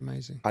year.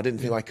 Amazing. I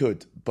didn't think I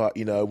could, but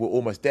we're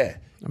almost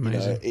there.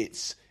 Amazing.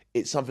 It's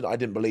something that I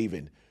didn't believe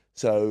in.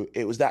 So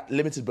it was that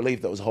limited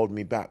belief that was holding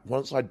me back.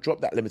 Once I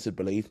dropped that limited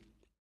belief,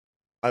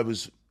 I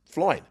was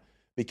flying,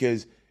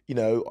 because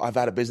I've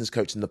had a business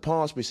coach in the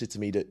past who said to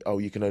me that,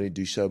 you can only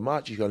do so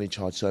much, you can only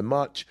charge so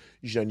much,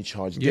 you should only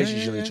charge this,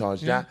 you should only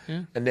charge that.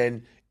 Yeah. And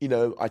then,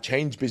 I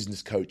changed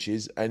business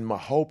coaches and my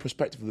whole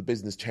perspective of the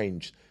business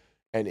changed.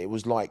 And it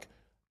was like,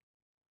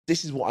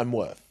 this is what I'm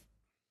worth.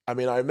 I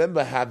mean, I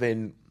remember I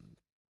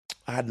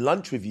had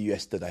lunch with you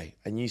yesterday,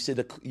 and you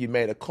said you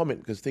made a comment,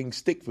 because things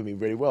stick for me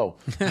really well.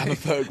 I have a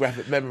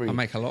photographic memory. I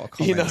make a lot of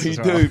comments. You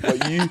do,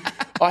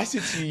 but I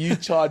said to you,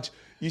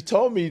 you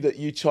told me that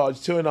you charge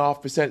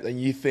 2.5%, and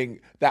you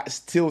think that's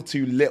still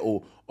too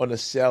little on a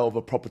sale of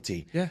a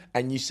property. Yeah.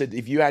 And you said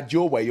if you had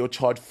your way, you'll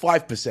charge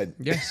 5%.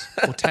 Yes,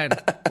 or 10,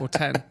 or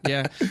 10.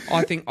 Yeah.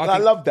 I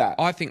love that.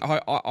 I think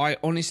I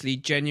honestly,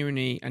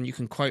 genuinely, and you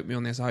can quote me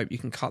on this, I hope you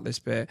can cut this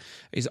bit,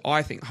 is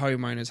I think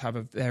homeowners have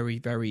a very,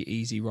 very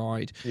easy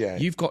ride. Yeah.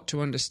 You've got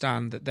to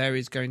understand that there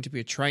is going to be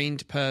a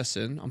trained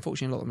person.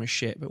 Unfortunately, a lot of them are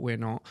shit, but we're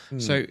not.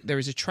 So there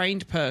is a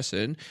trained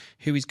person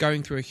who is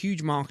going through a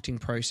huge marketing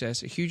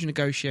process, a huge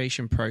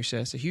negotiation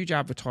process, a huge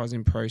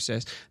advertising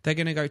process. They're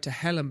going to go to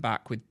hell and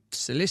back with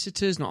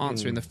solicitors, not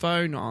answering the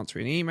phone, not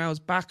answering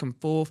emails, back and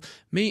forth,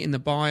 meeting the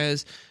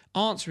buyers,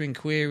 answering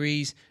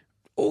queries,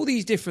 all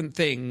these different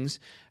things.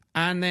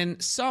 And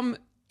then some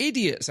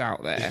idiots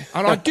out there,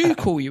 and I do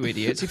call you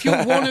idiots, if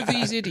you're one of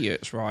these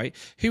idiots, right,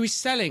 who is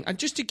selling, and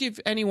just to give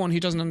anyone who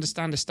doesn't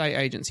understand estate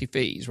agency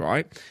fees,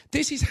 right,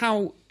 this is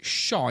how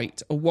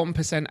shite a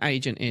 1%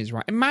 agent is,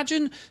 right?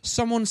 Imagine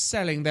someone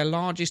selling their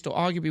largest, or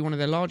arguably one of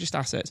their largest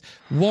assets,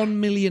 £1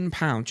 million.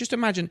 Just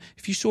imagine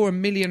if you saw £1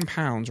 million,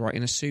 right,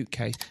 in a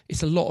suitcase.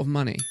 It's a lot of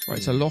money, right?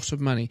 It's a lot of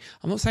money.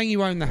 I'm not saying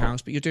you own the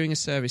house, but you're doing a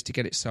service to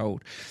get it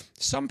sold.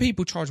 Some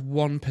people charge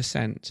 1%.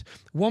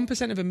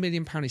 1% of £1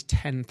 million is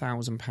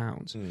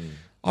 £10,000.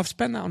 I've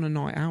spent that on a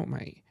night out,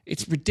 mate.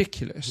 It's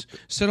ridiculous.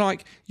 So,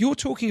 like, you're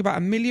talking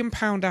about £1 million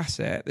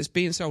asset that's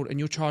being sold, and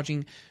you're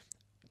charging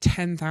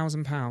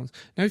 £10,000.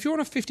 Now, if you're on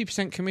a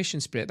 50%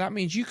 commission split, that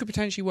means you could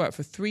potentially work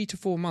for 3 to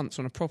 4 months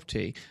on a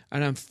property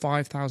and earn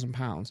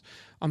 £5,000.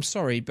 I'm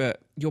sorry,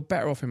 but you're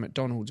better off in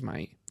McDonald's,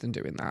 mate, than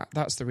doing that.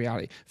 That's the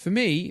reality. For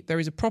me, there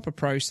is a proper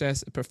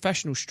process, a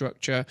professional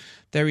structure.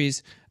 There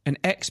is an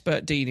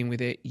expert dealing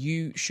with it.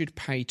 You should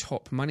pay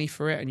top money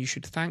for it, and you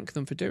should thank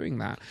them for doing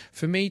that.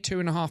 For me,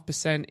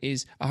 2.5%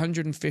 is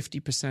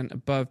 150%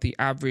 above the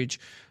average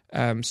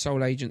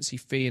sole agency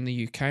fee in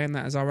the UK, and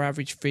that is our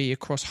average fee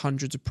across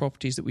hundreds of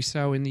properties that we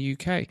sell in the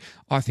UK.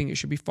 I think it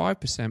should be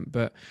 5%,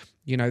 but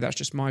you know, that's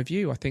just my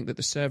view. I think that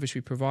the service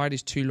we provide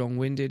is too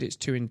long-winded, it's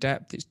too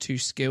in-depth, it's too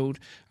skilled,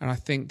 and I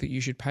think that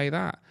you should pay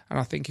that. And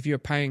I think if you're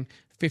paying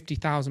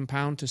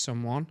 £50,000 to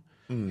someone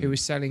who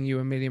is selling you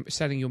your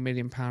 £1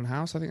 million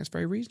house, I think that's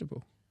very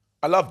reasonable.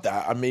 I love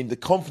that. I mean, the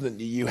confidence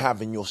that you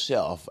have in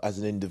yourself as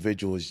an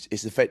individual is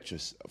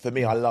infectious. For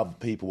me, I love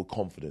people with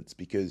confidence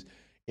because,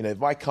 you know,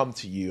 if I come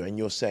to you and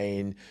you're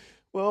saying,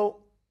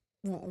 well,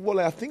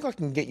 I think I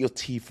can get your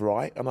teeth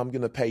right and I'm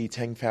going to pay you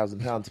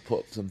 £10,000 to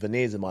put some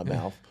veneers in my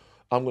mouth,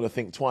 I'm going to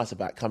think twice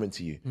about coming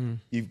to you.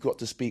 You've got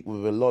to speak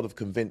with a lot of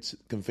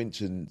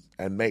conviction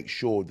and make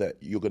sure that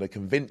you're going to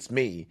convince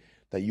me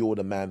that you're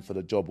the man for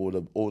the job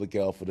or the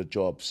girl for the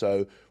job.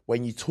 So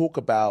when you talk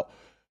about,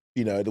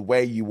 you know, the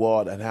way you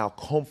are and how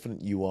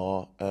confident you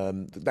are,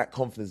 that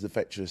confidence is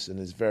infectious and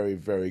is very,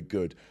 very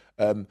good.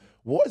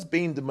 What has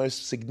been the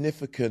most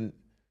significant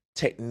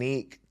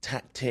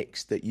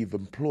tactics that you've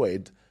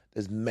employed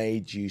that's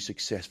made you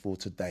successful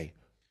today?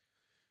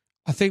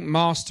 I think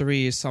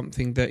mastery is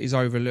something that is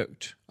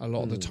overlooked a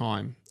lot of the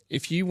time.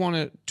 If you want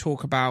to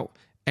talk about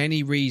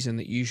any reason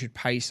that you should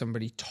pay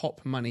somebody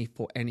top money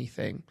for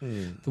anything,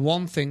 the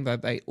one thing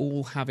that they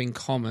all have in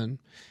common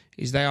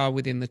is they are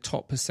within the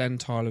top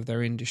percentile of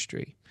their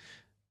industry.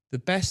 The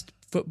best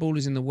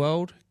footballers in the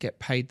world get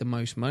paid the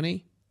most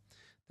money.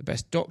 The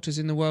best doctors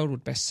in the world, or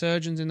best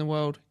surgeons in the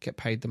world, get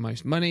paid the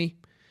most money,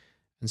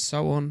 and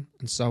so on,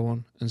 and so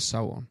on, and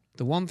so on.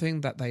 The one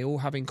thing that they all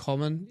have in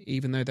common,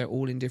 even though they're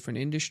all in different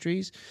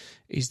industries,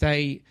 is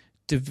they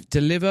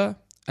deliver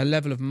a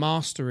level of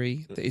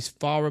mastery that is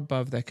far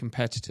above their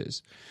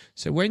competitors.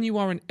 So when you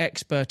are an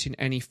expert in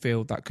any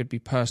field, that could be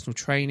personal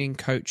training,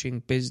 coaching,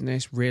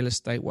 business, real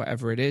estate,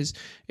 whatever it is,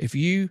 if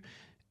you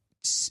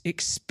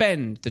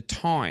expend the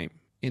time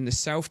in the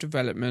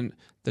self-development,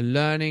 the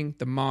learning,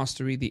 the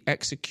mastery, the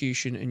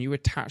execution, and you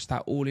attach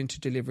that all into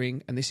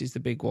delivering, and this is the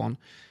big one,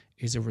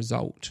 is a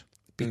result.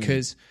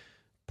 Because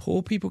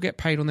poor people get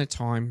paid on their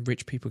time,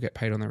 rich people get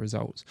paid on their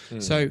results.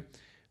 So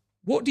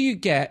what do you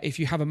get if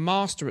you have a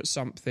master at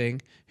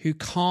something who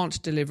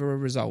can't deliver a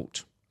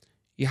result?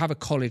 You have a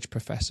college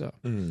professor.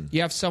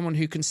 You have someone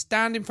who can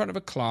stand in front of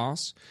a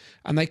class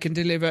and they can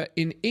deliver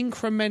in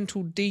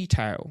incremental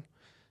detail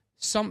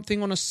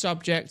something on a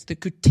subject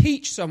that could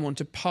teach someone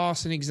to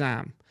pass an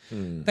exam.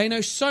 They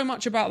know so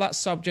much about that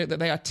subject that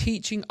they are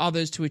teaching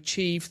others to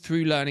achieve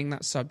through learning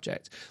that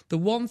subject. The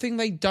one thing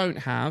they don't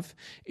have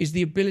is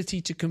the ability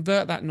to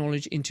convert that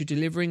knowledge into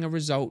delivering a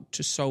result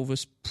to solve a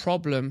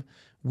problem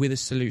with a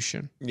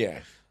solution. Yeah.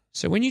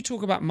 So when you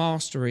talk about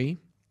mastery,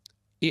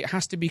 it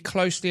has to be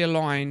closely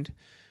aligned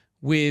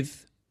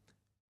with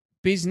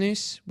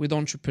business, with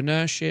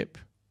entrepreneurship,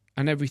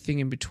 and everything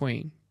in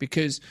between.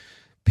 Because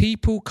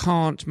people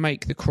can't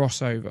make the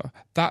crossover.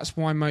 That's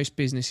why most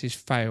businesses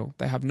fail.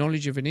 They have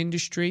knowledge of an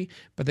industry,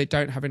 but they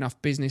don't have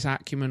enough business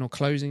acumen or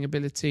closing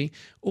ability.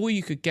 Or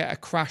you could get a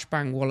crash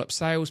bang wallop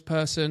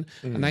salesperson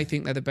and they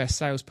think they're the best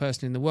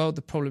salesperson in the world.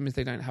 The problem is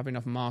they don't have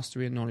enough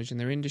mastery and knowledge in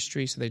their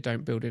industry, so they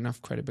don't build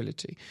enough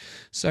credibility.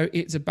 So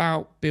it's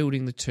about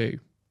building the two.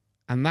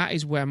 And that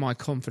is where my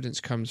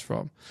confidence comes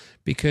from.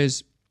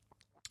 Because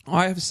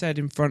I have said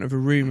in front of a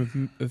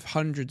room of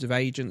hundreds of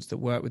agents that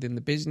work within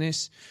the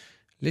business,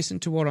 listen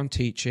to what I'm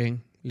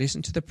teaching,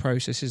 listen to the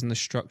processes and the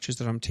structures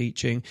that I'm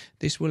teaching.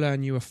 This will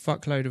earn you a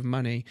fuckload of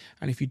money.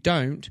 And if you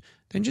don't,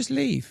 then just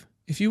leave.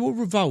 If you all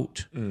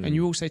revolt and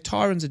you all say,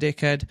 Tyron's a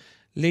dickhead,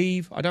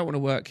 leave, I don't want to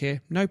work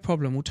here, no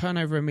problem. We'll turn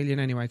over $1 million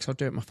anyway because I'll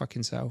do it my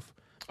fucking self.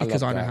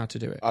 Because I know how to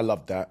do it. I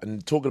love that.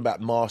 And talking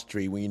about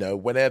mastery, you know,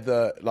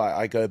 whenever like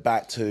I go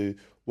back to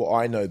what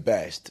I know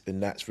best,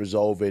 and that's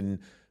resolving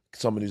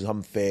someone who's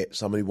unfit,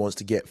 somebody who wants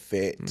to get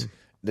fit.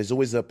 There's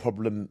always a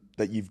problem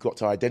that you've got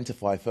to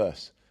identify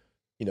first.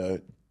 You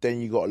know,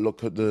 then you got to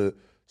look at the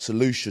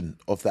solution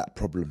of that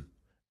problem,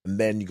 and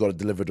then you got to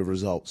deliver the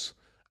results.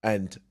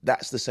 And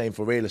that's the same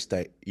for real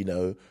estate.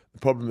 The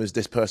problem is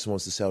this person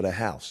wants to sell their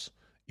house,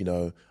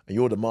 and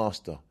you're the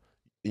master,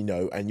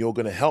 and you're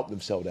going to help them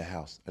sell their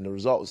house. And the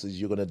results is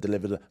you're going to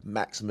deliver the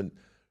maximum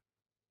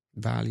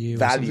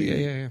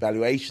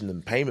valuation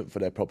and payment for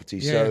their property.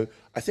 Yeah. So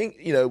I think,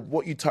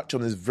 what you touch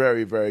on is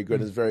very, very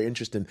good and is very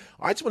interesting.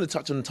 I just want to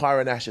touch on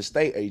Tyron Ash,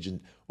 estate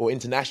agent, or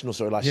international,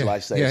 shall I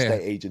say,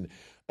 estate agent.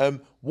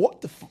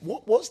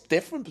 What's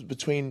different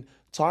between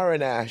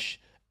Tyron Ash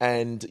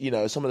and,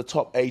 some of the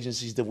top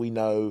agencies that we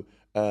know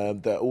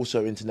that are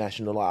also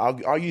international?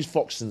 Like I'll use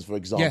Foxtons, for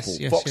example.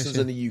 Foxtons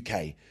in the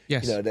UK.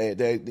 Yes.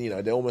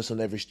 They're almost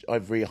on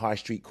every high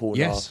street corner.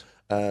 Yes.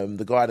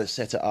 The guy that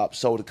set it up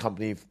sold a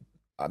company,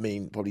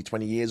 probably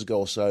 20 years ago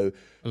or so,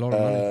 a lot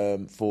of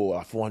money.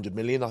 For 400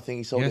 million, I think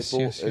he sold it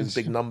for. It was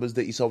big numbers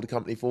that he sold the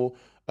company for.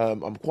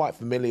 I'm quite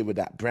familiar with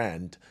that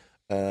brand.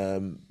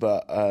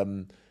 But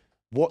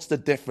what's the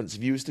difference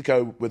if you was to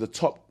go with the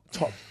top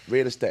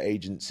real estate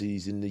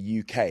agencies in the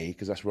UK,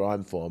 because that's where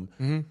I'm from,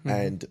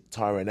 and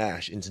Tyron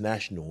Ash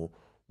International?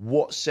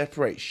 What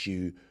separates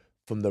you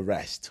from the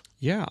rest?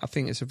 Yeah, I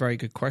think it's a very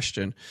good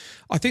question.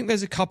 I think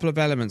there's a couple of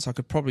elements. I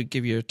could probably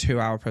give you a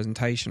 2-hour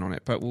presentation on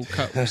it, but we'll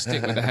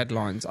stick with the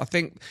headlines. I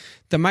think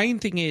the main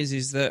thing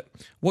is that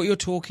what you're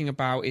talking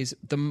about is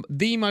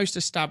the most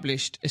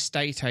established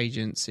estate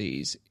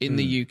agencies in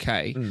the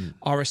UK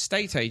are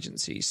estate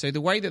agencies. So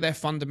the way that they're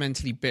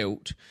fundamentally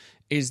built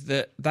is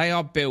that they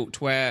are built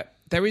where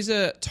there is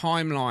a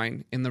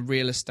timeline in the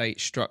real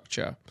estate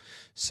structure.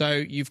 So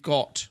you've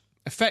got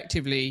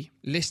effectively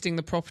listing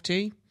the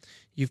property,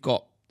 you've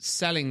got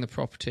selling the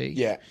property.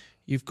 Yeah.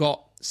 You've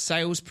got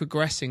sales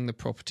progressing the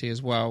property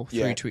as well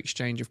through to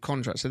exchange of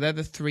contracts. So they're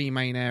the three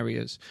main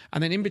areas.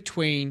 And then in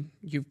between,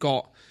 you've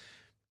got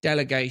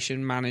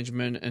delegation,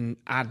 management, and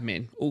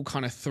admin all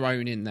kind of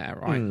thrown in there,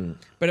 right?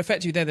 But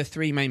effectively, they're the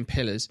three main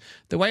pillars.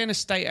 The way an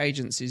estate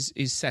agent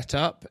is set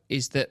up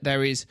is that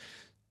there is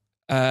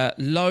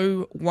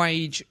low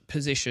wage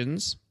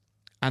positions,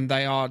 and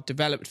they are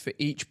developed for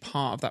each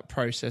part of that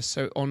process.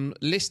 So on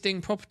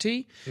listing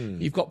property,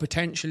 you've got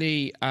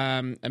potentially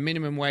a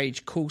minimum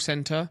wage call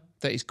centre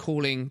that is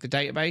calling the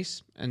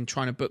database and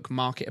trying to book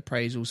market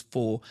appraisals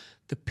for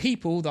the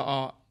people that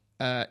are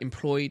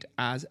employed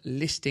as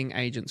listing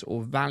agents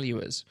or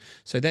valuers.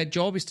 So their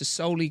job is to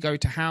solely go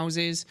to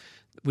houses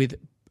with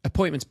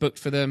appointments booked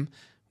for them,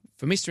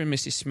 for Mr. and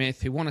Mrs.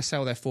 Smith, who want to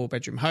sell their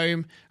 4-bedroom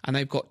home, and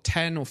they've got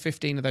 10 or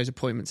 15 of those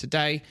appointments a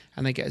day,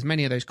 and they get as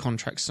many of those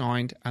contracts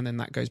signed, and then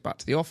that goes back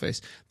to the office.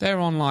 They're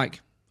on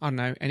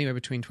anywhere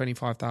between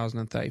 £25,000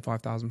 and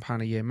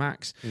 £35,000 a year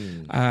max.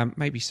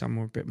 Maybe some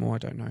a bit more, I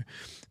don't know.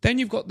 Then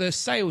you've got the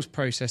sales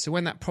process. So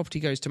when that property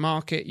goes to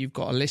market, you've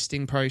got a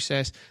listing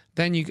process.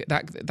 Then you get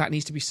that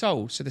needs to be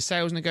sold. So the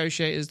sales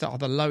negotiators that are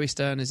the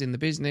lowest earners in the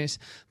business,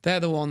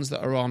 they're the ones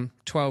that are on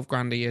 12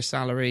 grand a year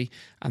salary,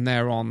 and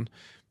they're on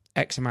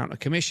X amount of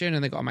commission,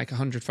 and they've got to make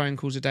 100 phone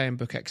calls a day and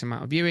book X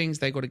amount of viewings.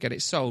 They've got to get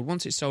it sold.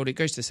 Once it's sold, it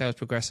goes to the sales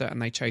progressor,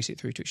 and they chase it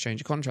through to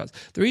exchange of contracts.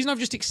 The reason I've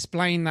just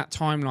explained that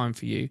timeline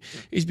for you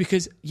is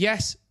because,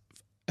 yes,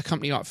 a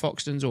company like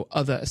Foxtons or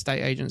other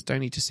estate agents, don't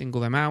need to single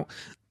them out.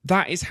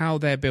 That is how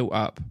they're built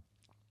up.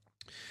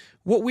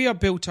 What we are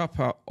built up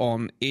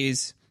on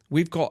is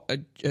we've got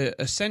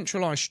a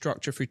centralised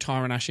structure through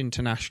Tyron Ash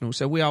International.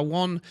 So we are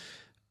one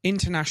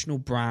international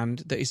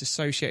brand that is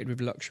associated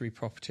with luxury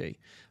property.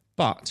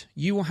 But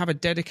you will have a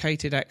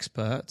dedicated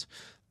expert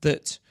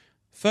that,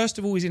 first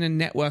of all, is in a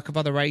network of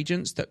other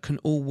agents that can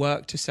all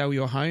work to sell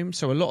your home.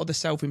 So a lot of the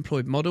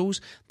self-employed models,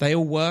 they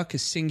all work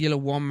as singular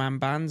one-man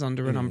bands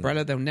under an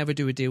umbrella. They'll never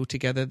do a deal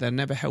together. They'll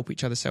never help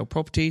each other sell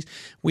properties.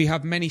 We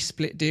have many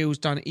split deals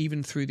done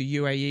even through the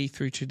UAE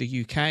through to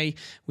the UK.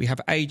 We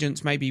have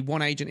agents, maybe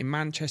one agent in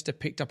Manchester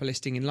picked up a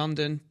listing in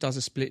London, does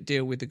a split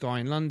deal with the guy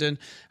in London,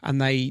 and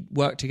they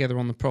work together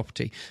on the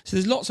property. So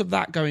there's lots of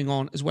that going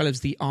on, as well as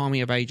the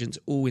army of agents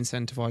all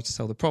incentivized to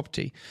sell the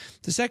property.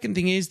 The second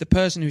thing is the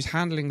person who's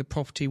handling the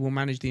property will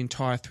manage the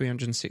entire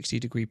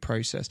 360-degree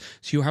process.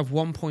 So you'll have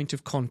one point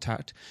of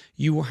contact.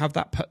 You will have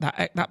that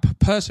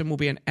person will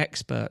be an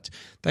expert.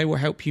 They will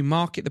help you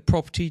market the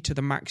property to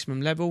the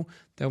maximum level.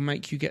 They'll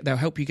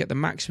help you get the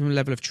maximum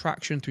level of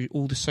traction through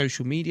all the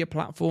social media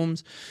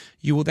platforms.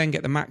 You will then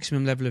get the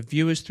maximum level of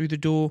viewers through the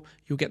door.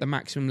 You'll get the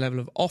maximum level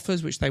of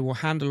offers, which they will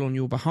handle on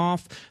your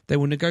behalf. They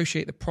will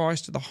negotiate the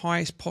price to the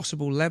highest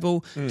possible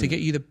level to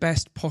get you the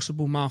best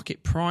possible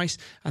market price.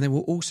 And they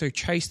will also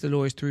chase the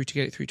lawyers through to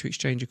get it through to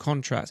exchange of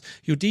contracts.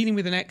 You're dealing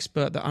with an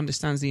expert that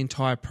understands the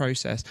entire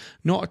process,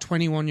 not a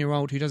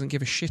 21-year-old who doesn't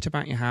give a shit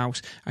about your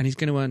house and he's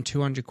going to earn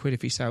 200 quid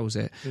if he sells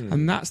it.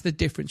 And that's the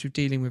difference with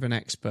dealing with an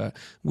expert.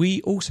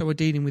 We also are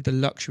dealing with the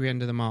luxury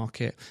end of the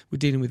market. We're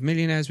dealing with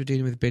millionaires, we're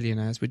dealing with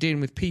billionaires, we're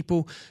dealing with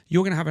people.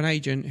 You're going to have an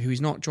agent who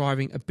is not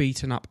driving a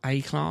beaten up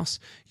A-class.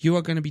 You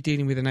are going to be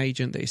dealing with an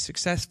agent that is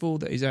successful,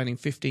 that is earning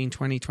 15,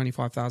 20,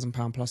 25,000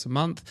 pound plus a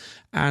month,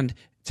 and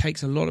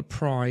takes a lot of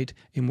pride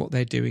in what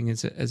they're doing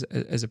as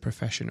a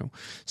professional.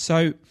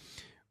 So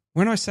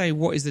when I say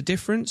what is the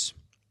difference,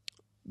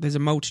 there's a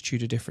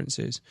multitude of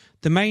differences.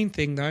 The main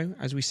thing, though,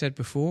 as we said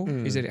before,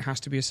 is that it has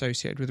to be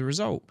associated with a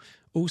result.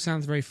 All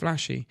sounds very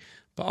flashy,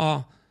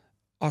 but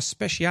our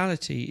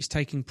speciality is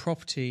taking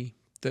property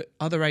that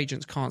other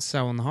agents can't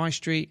sell on the high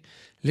street,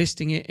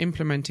 listing it,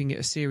 implementing it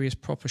a serious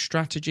proper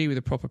strategy with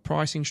a proper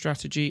pricing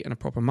strategy and a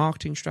proper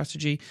marketing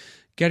strategy,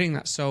 getting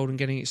that sold and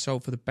getting it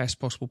sold for the best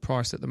possible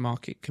price that the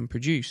market can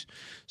produce.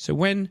 So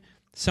when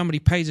somebody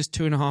pays us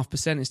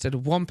 2.5% instead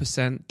of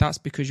 1%, that's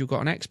because you've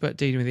got an expert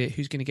dealing with it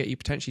who's going to get you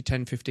potentially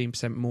 10,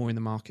 15% more in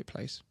the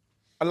marketplace.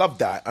 I love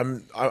that.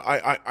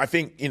 I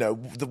think,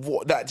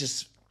 that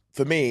just,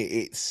 for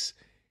me,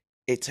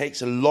 it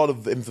takes a lot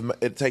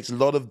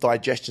of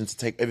digestion to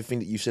take everything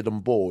that you said on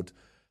board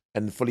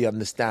and fully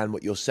understand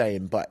what you're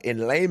saying. But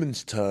in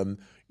layman's term,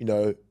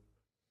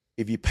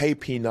 if you pay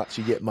peanuts,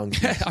 you get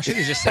monkeys. I should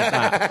have just said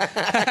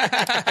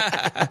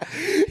that.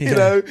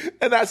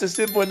 And that's a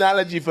simple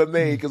analogy for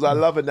me because I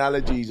love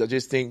analogies. I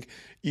just think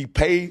you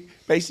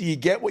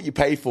get what you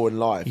pay for in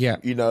life. Yeah.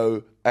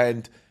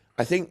 And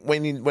I think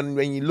when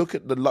you look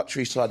at the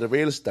luxury side of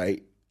real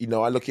estate,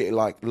 I look at it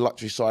like the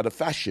luxury side of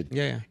fashion.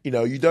 Yeah.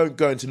 You don't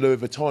go into Louis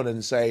Vuitton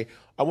and say,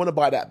 I want to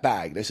buy that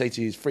bag. They say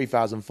to you, it's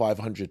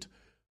 £3,500.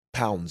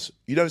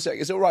 You don't say,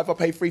 it's all right if I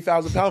pay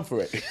 £3,000 for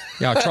it.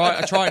 Yeah,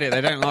 I tried it. They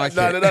don't like it.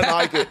 No, they don't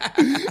like it.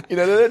 They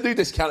don't do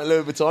discount at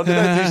Louis Vuitton. They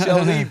don't do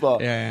sales either.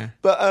 Yeah.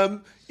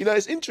 But,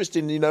 it's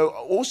interesting,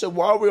 also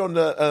while we're on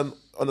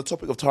the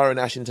topic of Tyron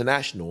Ash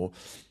International,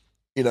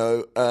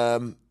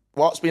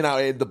 whilst being out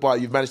here in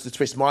Dubai, you've managed to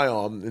twist my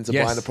arm into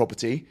buying a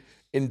property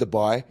in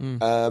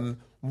Dubai.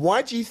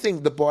 Why do you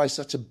think Dubai is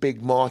such a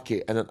big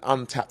market and an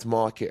untapped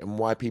market, and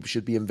why people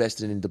should be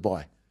investing in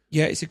Dubai?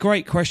 Yeah, it's a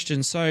great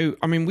question. So,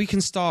 we can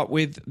start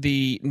with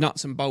the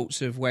nuts and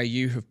bolts of where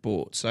you have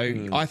bought.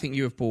 So, I think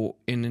you have bought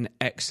in an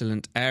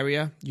excellent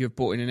area. You have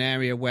bought in an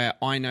area where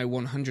I know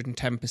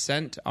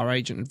 110%, our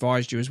agent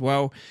advised you as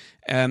well,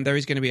 there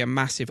is going to be a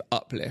massive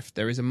uplift.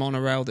 There is a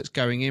monorail that's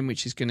going in,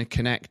 which is going to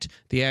connect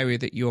the area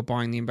that you're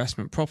buying the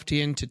investment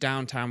property in to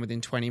downtown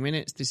within 20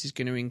 minutes. This is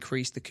going to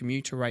increase the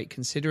commuter rate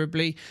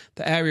considerably.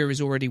 The area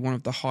is already one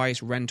of the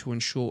highest rental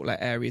and short-let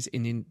areas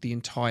in the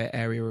entire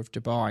area of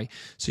Dubai.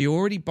 So you're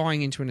already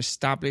buying into an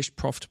established,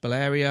 profitable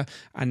area,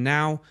 and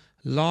now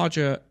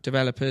larger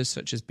developers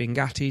such as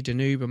Bingati,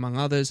 Danube, among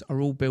others,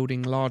 are all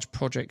building large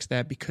projects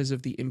there because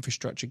of the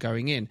infrastructure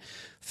going in.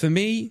 For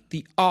me,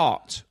 the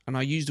art, and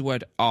I use the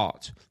word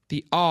art,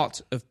 the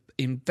art of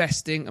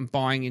investing and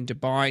buying in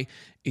Dubai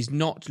is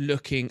not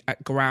looking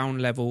at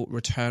ground level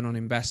return on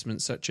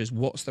investment, such as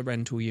what's the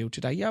rental yield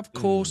today. Yeah, of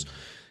course,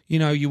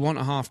 you want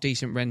a half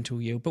decent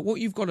rental yield, but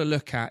what you've got to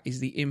look at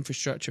is the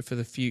infrastructure for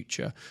the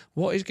future.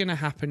 What is going to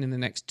happen in the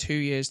next 2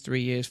 years,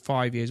 3 years,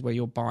 5 years where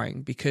you're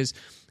buying? Because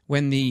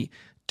when the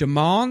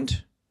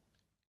demand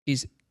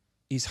is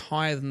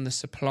higher than the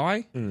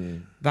supply,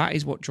 that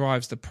is what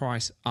drives the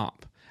price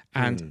up.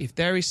 And if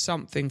there is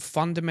something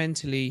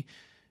fundamentally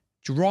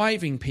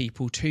driving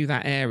people to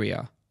that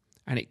area,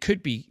 and it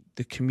could be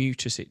the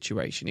commuter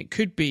situation, it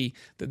could be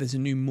that there's a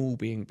new mall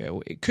being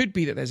built, it could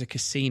be that there's a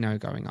casino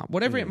going up,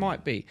 whatever it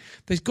might be,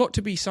 there's got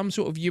to be some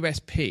sort of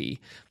USP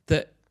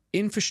that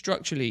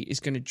infrastructurally is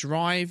going to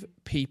drive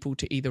people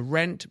to either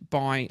rent,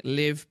 buy,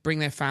 live, bring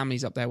their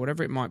families up there,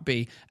 whatever it might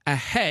be,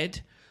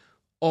 ahead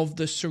of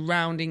the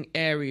surrounding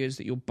areas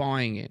that you're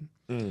buying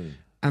in.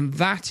 And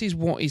that is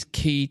what is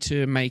key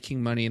to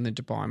making money in the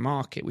Dubai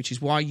market, which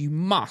is why you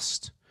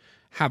must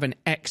have an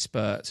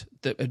expert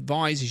that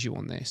advises you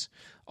on this.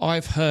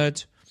 I've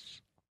heard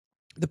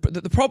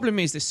the problem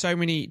is there's so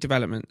many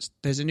developments.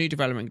 There's a new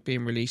development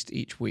being released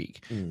each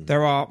week.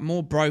 There are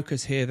more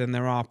brokers here than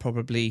there are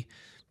probably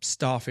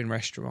staff in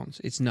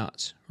restaurants. It's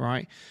nuts,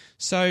 right?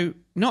 So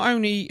not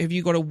only have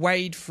you got to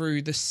wade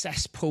through the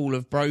cesspool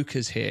of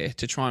brokers here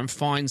to try and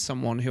find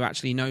someone who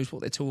actually knows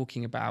what they're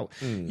talking about,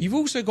 you've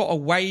also got to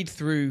wade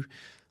through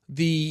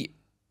the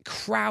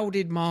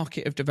crowded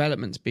market of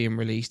developments being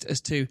released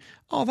as to,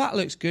 oh, that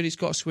looks good, it's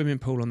got a swimming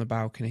pool on the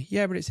balcony.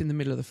 Yeah, but it's in the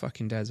middle of the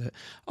fucking desert.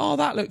 Oh,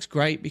 that looks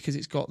great because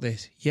it's got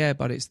this. Yeah,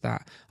 but it's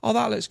that. Oh,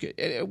 that looks good.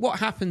 What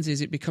happens is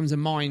it becomes a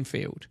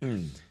minefield.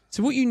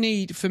 So what you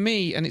need, for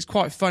me, and it's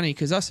quite funny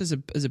because us as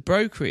a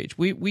brokerage,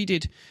 we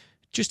did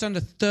just under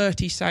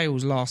 30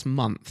 sales last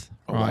month,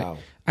 right? Wow.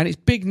 And it's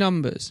big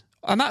numbers.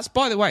 And that's,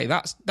 by the way,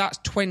 that's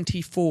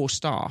 24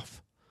 staff.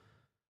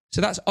 So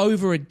that's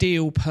over a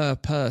deal per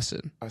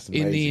person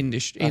in the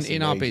industry,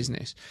 in our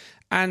business.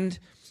 And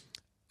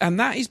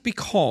that is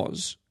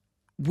because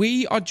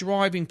we are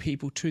driving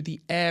people to the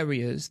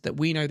areas that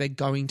we know they're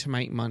going to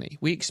make money.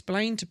 We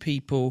explain to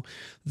people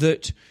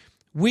that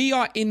we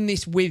are in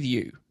this with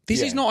you.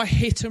 This is not a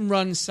hit and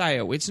run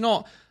sale. It's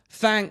not,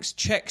 thanks,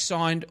 check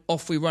signed,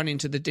 off we run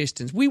into the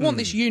distance. We want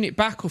this unit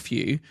back off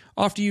you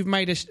after you've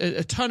made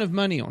a ton of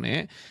money on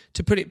it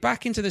to put it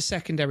back into the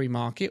secondary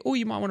market, or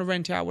you might want to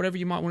rent it out, whatever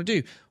you might want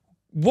to do.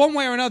 One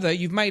way or another,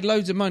 you've made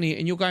loads of money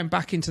and you're going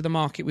back into the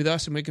market with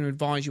us, and we're going to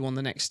advise you on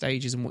the next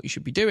stages and what you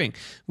should be doing.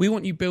 We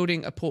want you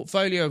building a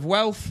portfolio of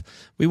wealth.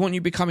 We want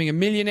you becoming a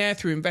millionaire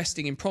through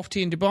investing in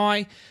property in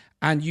Dubai.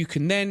 And you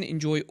can then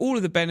enjoy all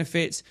of the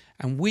benefits,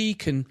 and we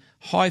can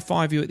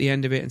high-five you at the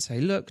end of it and say,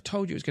 look,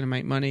 told you it was going to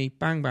make money,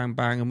 bang, bang,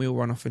 bang, and we'll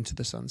run off into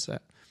the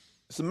sunset.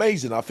 It's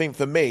amazing. I think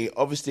for me,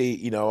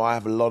 obviously, I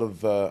have a lot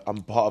of,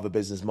 I'm part of a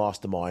business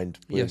mastermind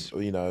with,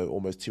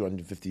 almost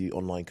 250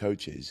 online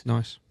coaches.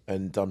 Nice.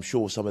 And I'm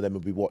sure some of them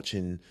will be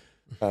watching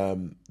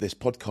this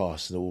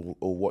podcast or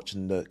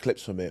watching the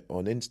clips from it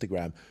on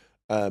Instagram.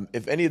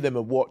 If any of them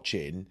are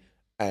watching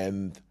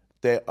and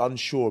they're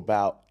unsure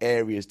about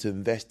areas to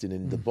invest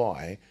in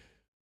Dubai,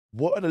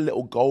 what are the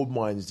little gold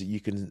mines that you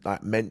can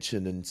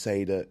mention and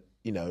say that,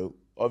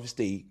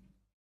 obviously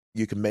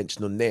you can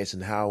mention on this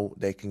and how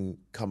they can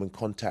come in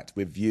contact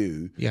with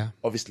you? Yeah.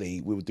 Obviously,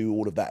 we'll do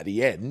all of that at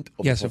the end.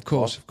 Yes, of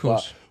course.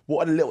 But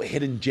what are the little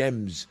hidden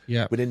gems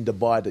within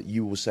Dubai that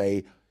you will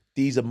say,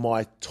 these are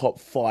my top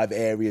 5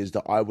 areas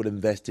that I would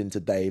invest in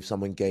today if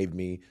someone gave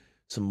me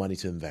some money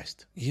to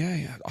invest?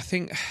 Yeah. I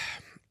think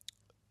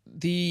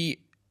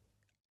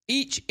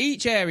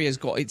each area's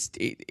got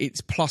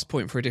its plus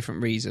point for a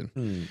different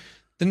reason.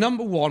 The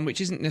number one,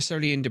 which isn't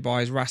necessarily in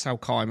Dubai, is Ras Al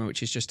Khaimah,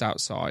 which is just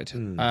outside.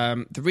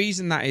 The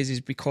reason that is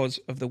because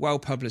of the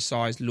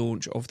well-publicised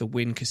launch of the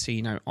Wynn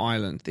Casino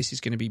Island. This is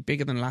going to be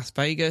bigger than Las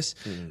Vegas,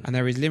 and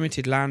there is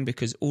limited land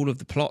because all of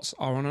the plots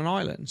are on an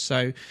island.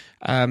 So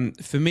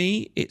for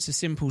me, it's a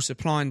simple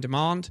supply and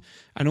demand.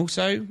 And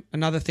also,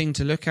 another thing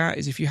to look at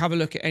is if you have a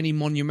look at any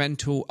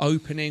monumental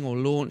opening or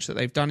launch that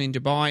they've done in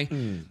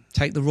Dubai,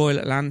 take the Royal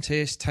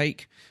Atlantis,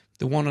 take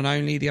the one and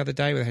only the other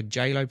day where they had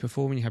J-Lo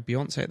performing, you had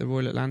Beyonce at the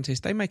Royal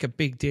Atlantis. They make a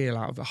big deal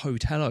out of a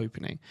hotel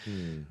opening.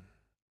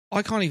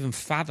 I can't even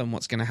fathom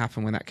what's going to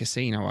happen when that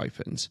casino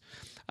opens.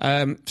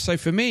 So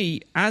for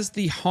me, as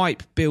the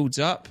hype builds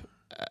up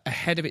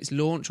ahead of its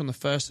launch on the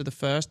 1st of the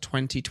 1st,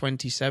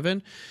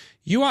 2027,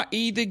 you are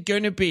either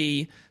going to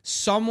be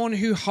someone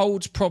who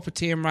holds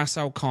property in Ras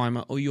Al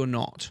Khaimah or you're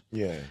not.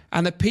 Yeah.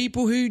 And the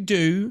people who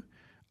do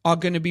are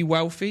going to be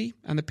wealthy,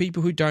 and the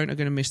people who don't are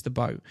going to miss the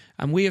boat.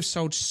 And we have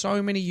sold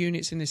so many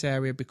units in this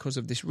area because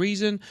of this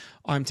reason.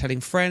 I'm telling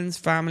friends,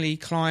 family,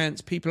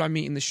 clients, people I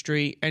meet in the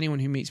street, anyone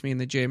who meets me in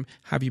the gym,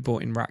 have you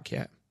bought in RAK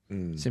yet?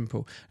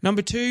 Simple.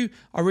 Number 2,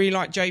 I really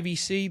like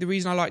JVC. The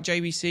reason I like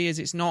JVC is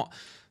it's not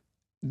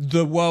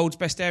the world's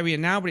best area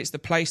now, but it's the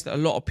place that a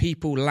lot of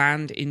people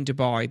land in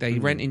Dubai. They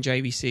rent in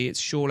JVC.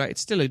 It's Shorelet.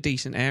 It's still a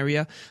decent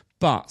area,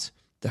 but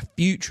the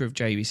future of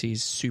JVC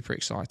is super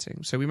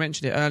exciting. So we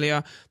mentioned it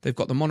earlier. They've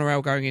got the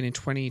monorail going in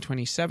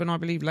 2027, I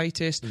believe,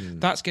 latest.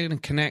 That's going to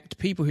connect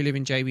people who live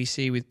in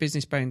JVC with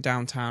Business Bay and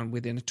downtown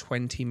within a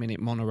 20-minute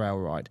monorail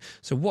ride.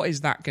 So what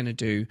is that going to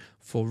do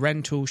for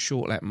rental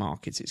short-let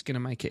markets? It's going to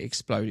make it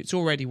explode. It's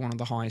already one of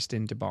the highest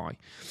in Dubai.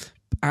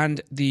 And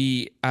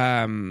the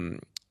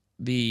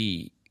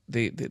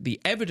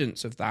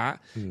evidence of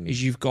that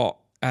is you've got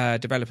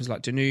developers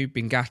like Danube,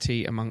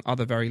 Bingatti, among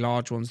other very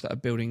large ones that are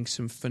building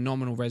some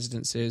phenomenal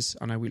residences.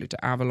 I know we looked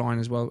at Avaline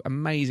as well.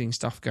 Amazing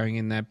stuff going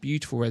in there.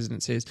 Beautiful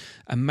residences.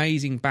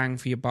 Amazing bang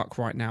for your buck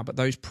right now. But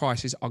those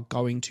prices are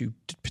going to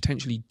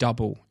potentially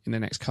double in the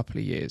next couple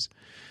of years.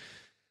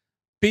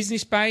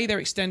 Business Bay, they're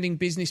extending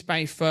Business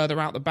Bay further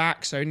out the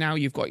back. So now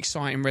you've got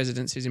exciting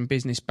residences in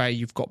Business Bay.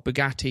 You've got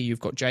Bugatti, you've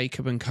got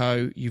Jacob &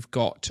 Co. You've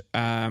got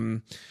a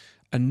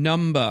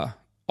number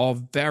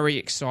of very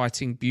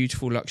exciting,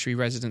 beautiful luxury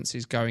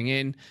residences going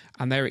in,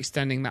 and they're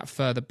extending that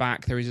further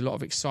back. There is a lot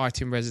of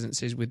exciting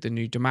residences with the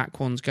new Damac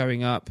ones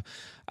going up.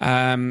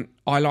 I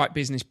like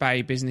Business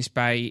Bay. Business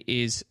Bay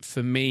is,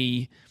 for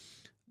me,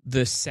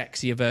 the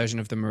sexier version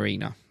of the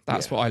marina.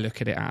 That's what I look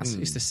at it as.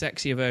 It's the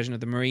sexier version of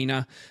the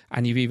marina,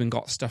 and you've even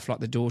got stuff like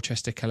the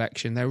Dorchester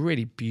Collection. They're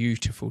really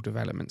beautiful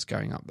developments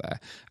going up there,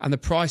 and the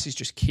prices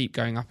just keep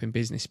going up in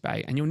Business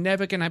Bay, and you're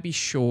never going to be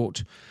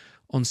short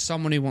on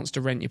someone who wants to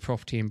rent your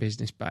property in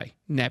Business Bay.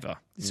 Never.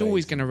 It's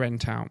always going to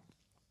rent out.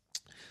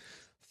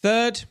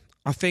 Third,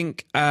 I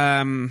think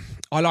I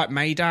like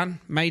Meydan.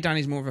 Meydan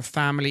is more of a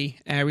family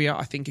area.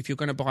 I think if you're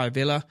going to buy a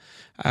villa,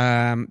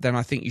 then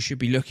I think you should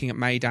be looking at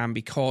Meydan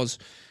because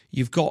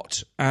you've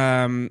got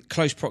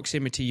close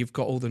proximity. You've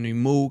got all the new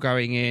mall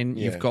going in.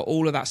 You've got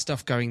all of that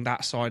stuff going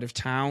that side of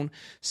town.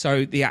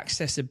 So the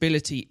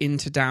accessibility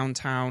into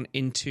downtown,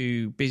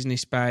 into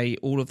Business Bay,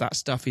 all of that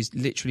stuff is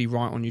literally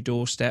right on your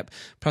doorstep.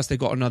 Plus, they've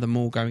got another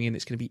mall going in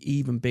that's going to be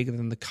even bigger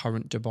than the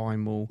current Dubai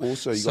mall.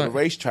 Also, you've got a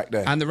racetrack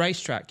there. And the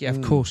racetrack,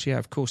 of course. Yeah,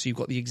 of course. You've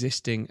got the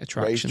existing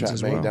attractions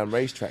as well. Meydan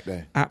racetrack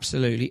there.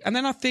 Absolutely. And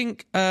then I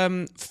think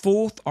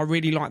fourth, I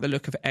really like the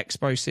look of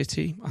Expo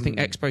City. I think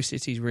Expo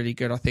City is really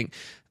good. I think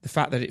the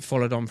fact that it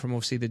followed on from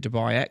obviously the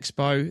Dubai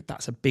Expo,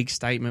 that's a big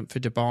statement for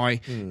Dubai.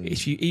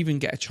 If you even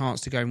get a chance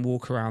to go and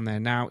walk around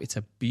there now, it's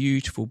a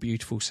beautiful,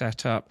 beautiful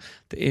setup.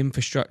 The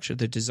infrastructure,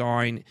 the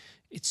design,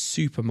 it's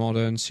super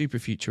modern, super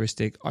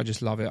futuristic. I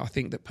just love it. I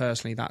think that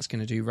personally that's going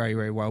to do very,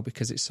 very well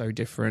because it's so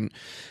different.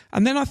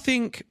 And then I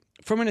think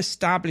from an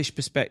established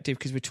perspective,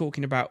 because we're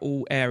talking about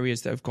all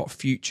areas that have got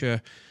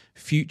future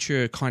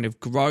kind of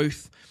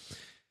growth,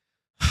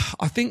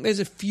 I think there's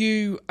a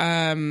few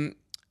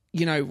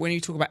you know, when you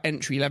talk about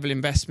entry-level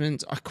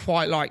investments, I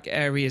quite like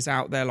areas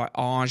out there like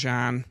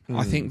Arjan.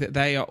 I think that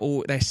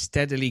they're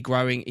steadily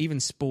growing. Even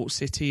Sports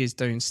City is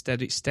doing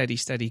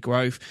steady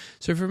growth.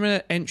 So from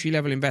an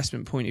entry-level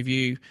investment point of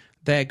view,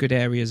 they're good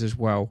areas as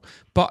well.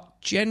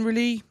 But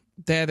generally,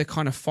 they're the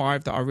kind of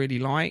 5 that I really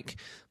like.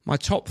 My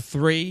top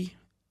 3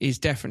 is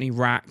definitely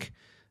RAC,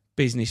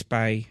 Business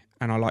Bay,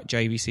 and I like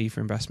JVC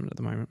for investment at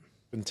the moment.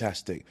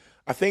 Fantastic.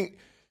 I think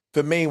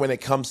for me, when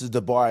it comes to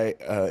Dubai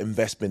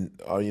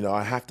investment,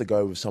 I have to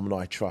go with someone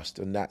I trust,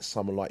 and that's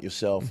someone like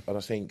yourself. And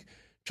I think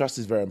trust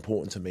is very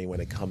important to me when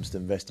it comes to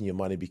investing your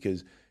money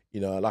because,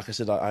 like I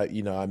said,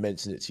 I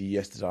mentioned it to you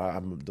yesterday.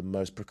 I'm the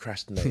most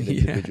procrastinating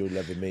individual you'll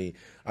ever meet.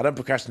 I don't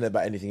procrastinate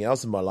about anything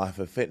else in my life,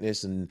 of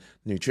fitness and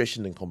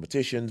nutrition and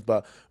competitions.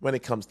 But when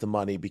it comes to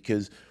money,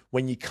 because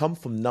when you come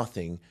from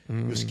nothing,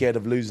 you're scared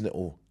of losing it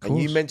all. And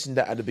you mentioned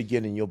that at the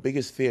beginning. Your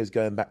biggest fear is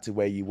going back to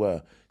where you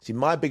were. See,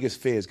 my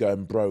biggest fear is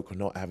going broke or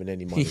not having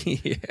any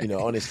money.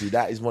 Honestly,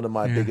 that is one of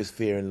my biggest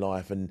fear in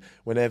life. And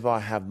whenever I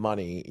have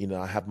money,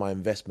 I have my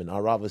investment, I'd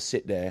rather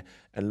sit there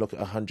and look at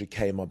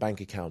 100K in my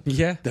bank account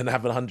than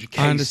have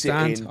 100K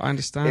sitting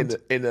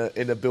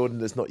in a building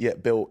that's not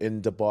yet built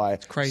in Dubai.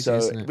 It's crazy,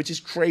 isn't it? Which is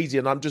crazy.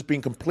 And I'm just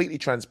being completely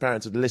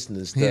transparent to the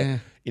listeners that,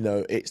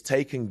 it's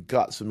taken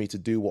guts for me to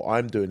do what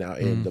I'm doing out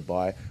here in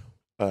Dubai.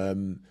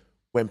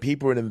 When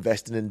people are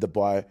investing in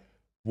Dubai,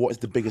 what is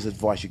the biggest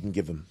advice you can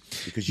give them?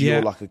 Because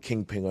you're like a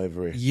kingpin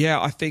over here.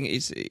 Yeah, I think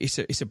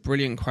it's a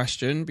brilliant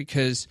question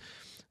because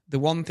the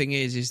one thing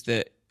is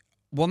that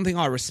one thing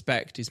I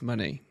respect is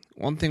money.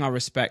 One thing I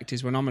respect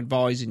is when I'm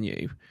advising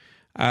you,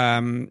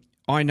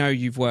 I know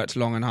you've worked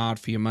long and hard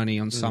for your money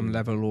on some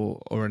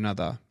level or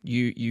another.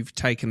 You've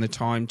taken the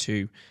time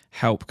to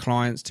help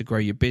clients, to grow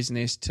your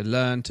business, to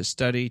learn, to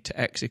study, to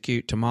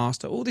execute, to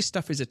master. All this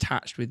stuff is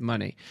attached with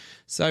money.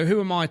 So who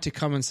am I to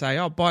come and say,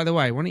 oh, by the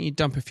way, why don't you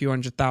dump a few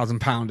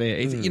 £100,000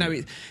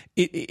 here?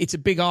 It's a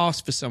big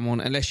ask for someone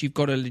unless you've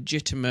got a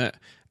legitimate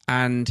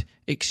and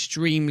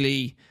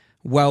extremely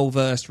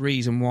well-versed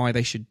reason why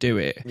they should do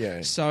it.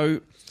 Yeah.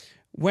 So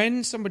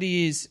when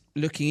somebody is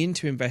looking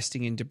into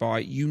investing in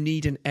Dubai, you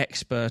need an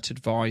expert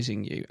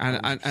advising you.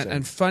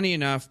 And funny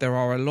enough, there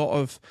are a lot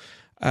of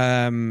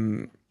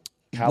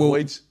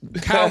cowboys.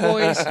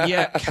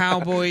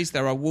 Cowboys.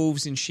 There are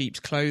wolves in sheep's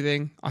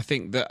clothing. I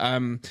think that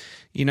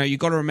you've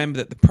got to remember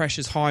that the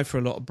pressure's high for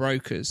a lot of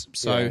brokers,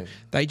 so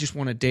they just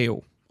want a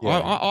deal.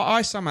 Yeah.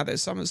 I somehow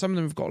there's some of them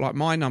have got like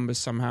my numbers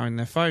somehow in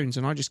their phones,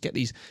 and I just get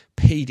these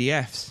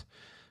PDFs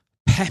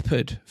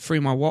peppered through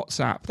my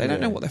WhatsApp. They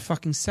don't know what they're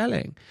fucking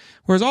selling.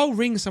 Whereas I'll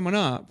ring someone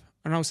up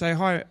and I'll say,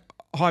 hi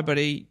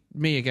buddy,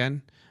 me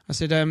again. I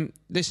said,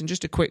 listen,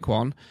 just a quick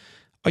one.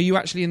 Are you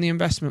actually in the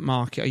investment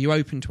market? Are you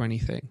open to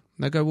anything?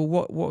 And they go,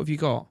 well, what have you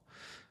got?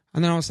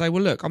 And then I'll say,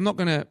 well, look, I'm not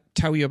going to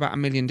tell you about a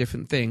million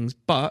different things,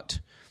 but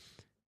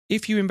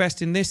if you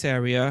invest in this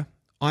area,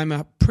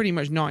 I'm pretty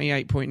much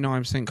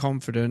 98.9%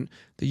 confident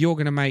that you're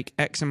going to make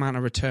X amount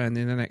of return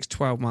in the next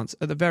 12 months.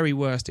 At the very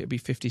worst, it'll be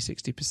 50,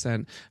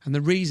 60%. And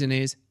the reason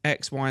is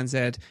X, Y, and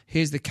Z.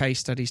 Here's the case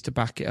studies to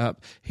back it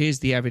up. Here's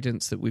the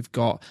evidence that we've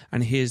got.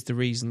 And here's the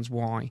reasons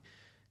why.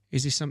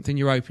 Is this something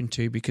you're open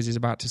to because it's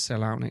about to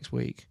sell out next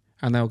week?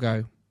 And they'll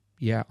go,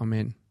 yeah, I'm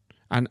in.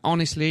 And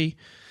honestly,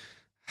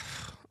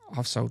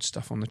 I've sold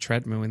stuff on the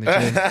treadmill in the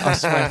gym. I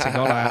swear to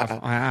God,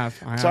 I have.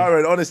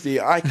 Tyron, honestly,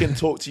 I can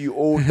talk to you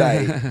all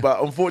day,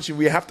 but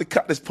unfortunately, we have to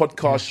cut this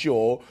podcast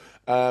short.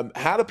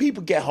 How do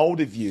people get hold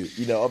of you?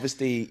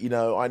 Obviously,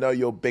 I know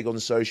you're big on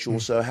social,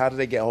 so how do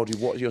they get hold of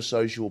you? What's your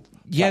social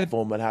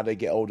platform and how do they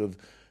get hold of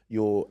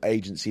your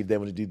agency if they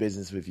want to do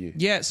business with you?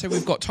 Yeah, so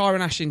we've got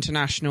Tyron Ash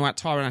International. At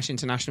Tyron Ash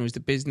International is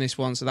the business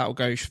one, so that will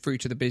go through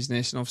to the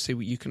business, and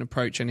obviously you can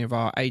approach any of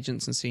our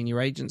agents and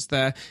senior agents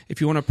there. If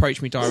you want to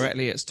approach me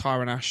directly, it's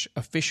Tyron Ash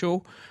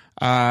Official.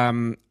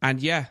 And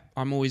yeah,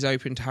 I'm always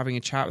open to having a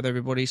chat with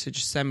everybody, so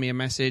just send me a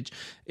message.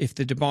 If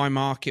the Dubai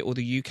market or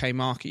the UK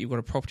market, you've got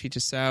a property to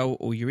sell,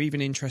 or you're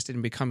even interested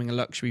in becoming a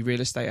luxury real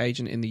estate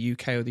agent in the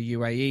UK or the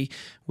UAE,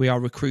 we are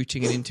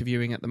recruiting and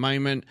interviewing at the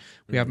moment.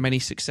 We have many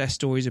success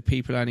stories of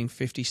people earning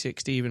 50,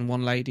 60, even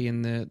one lady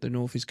in the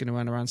north is going to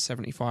earn around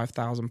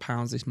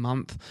 £75,000 this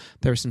month.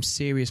 There is some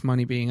serious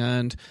money being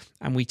earned,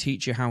 and we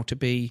teach you how to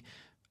be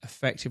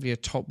effectively a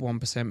top 1%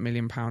 £1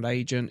 million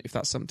agent. If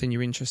that's something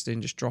you're interested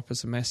in, just drop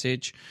us a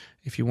message.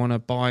 If you want to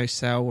buy,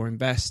 sell or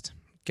invest,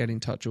 get in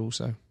touch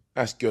also.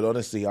 That's good.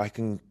 Honestly,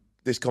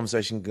 this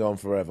conversation can go on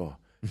forever.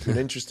 You're an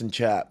interesting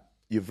chap.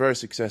 You're very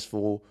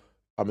successful.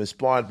 I'm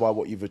inspired by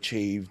what you've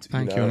achieved.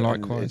 Thank you, and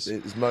likewise.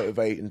 It's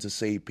motivating to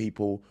see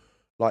people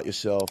like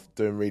yourself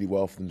doing really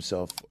well for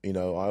themselves.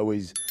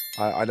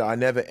 I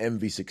never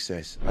envy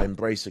success. I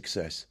embrace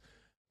success.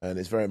 And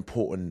it's very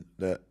important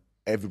that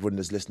everyone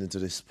that's listening to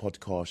this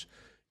podcast,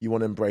 you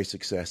want to embrace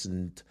success,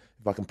 and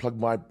if I can plug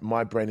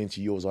my brain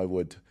into yours, I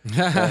would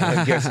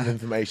get some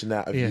information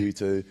out of you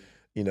to,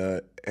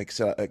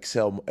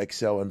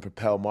 excel and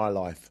propel my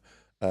life.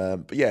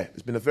 But yeah,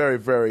 it's been a very,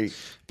 very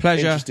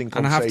pleasure. interesting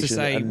And I conversation.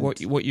 have to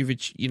say, what you've,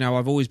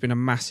 I've always been a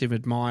massive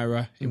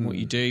admirer in what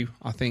you do.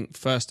 I think,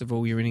 first of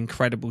all, you're in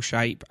incredible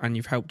shape and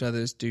you've helped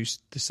others do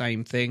the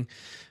same thing.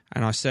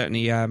 And I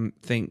certainly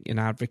think and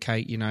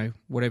advocate,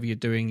 whatever you're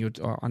doing,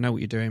 I know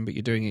what you're doing, but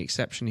you're doing it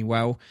exceptionally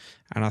well.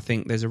 And I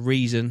think there's a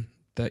reason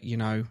that,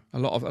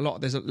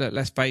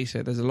 let's face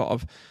it, there's a lot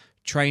of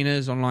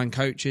trainers, online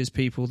coaches,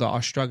 people that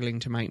are struggling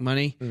to make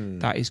money.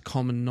 That is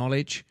common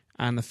knowledge.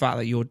 And the fact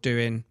that you're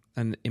doing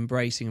and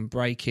embracing and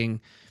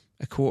breaking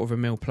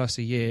 $250,000 plus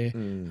a year,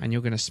 and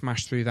you're going to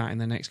smash through that in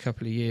the next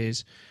couple of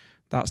years,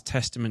 that's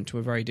testament to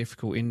a very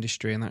difficult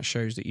industry, and that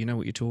shows that you know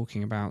what you're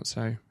talking about.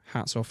 So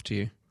hats off to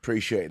you.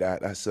 Appreciate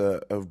that. That's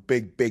a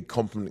big, big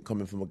compliment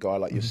coming from a guy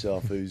like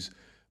yourself who's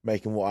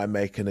making what I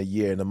make in a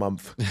year and a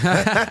month.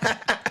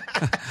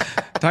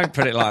 Don't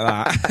put it like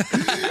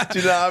that. Do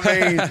you know what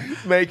I mean?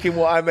 Making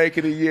what I make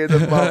in a year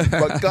and a month.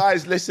 But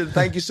guys, listen,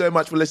 thank you so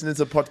much for listening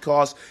to the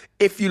podcast.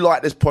 If you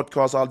like this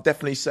podcast, I'll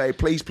definitely say,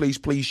 please, please,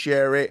 please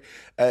share it.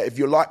 If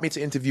you'd like me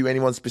to interview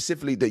anyone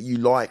specifically that you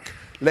like,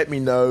 let me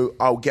know.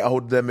 I'll get a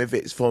hold of them. If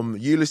it's from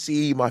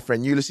Ulysses, my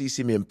friend Ulysses,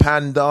 Simeon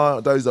Panda,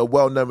 those are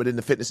well known within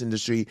the fitness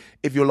industry.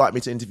 If you'd like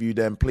me to interview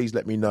them, please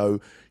let me know.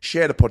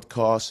 Share the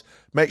podcast.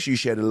 Make sure you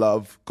share the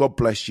love. God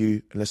bless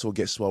you. And let's all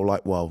get swole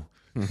like wow.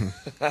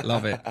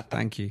 Love it.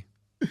 Thank you.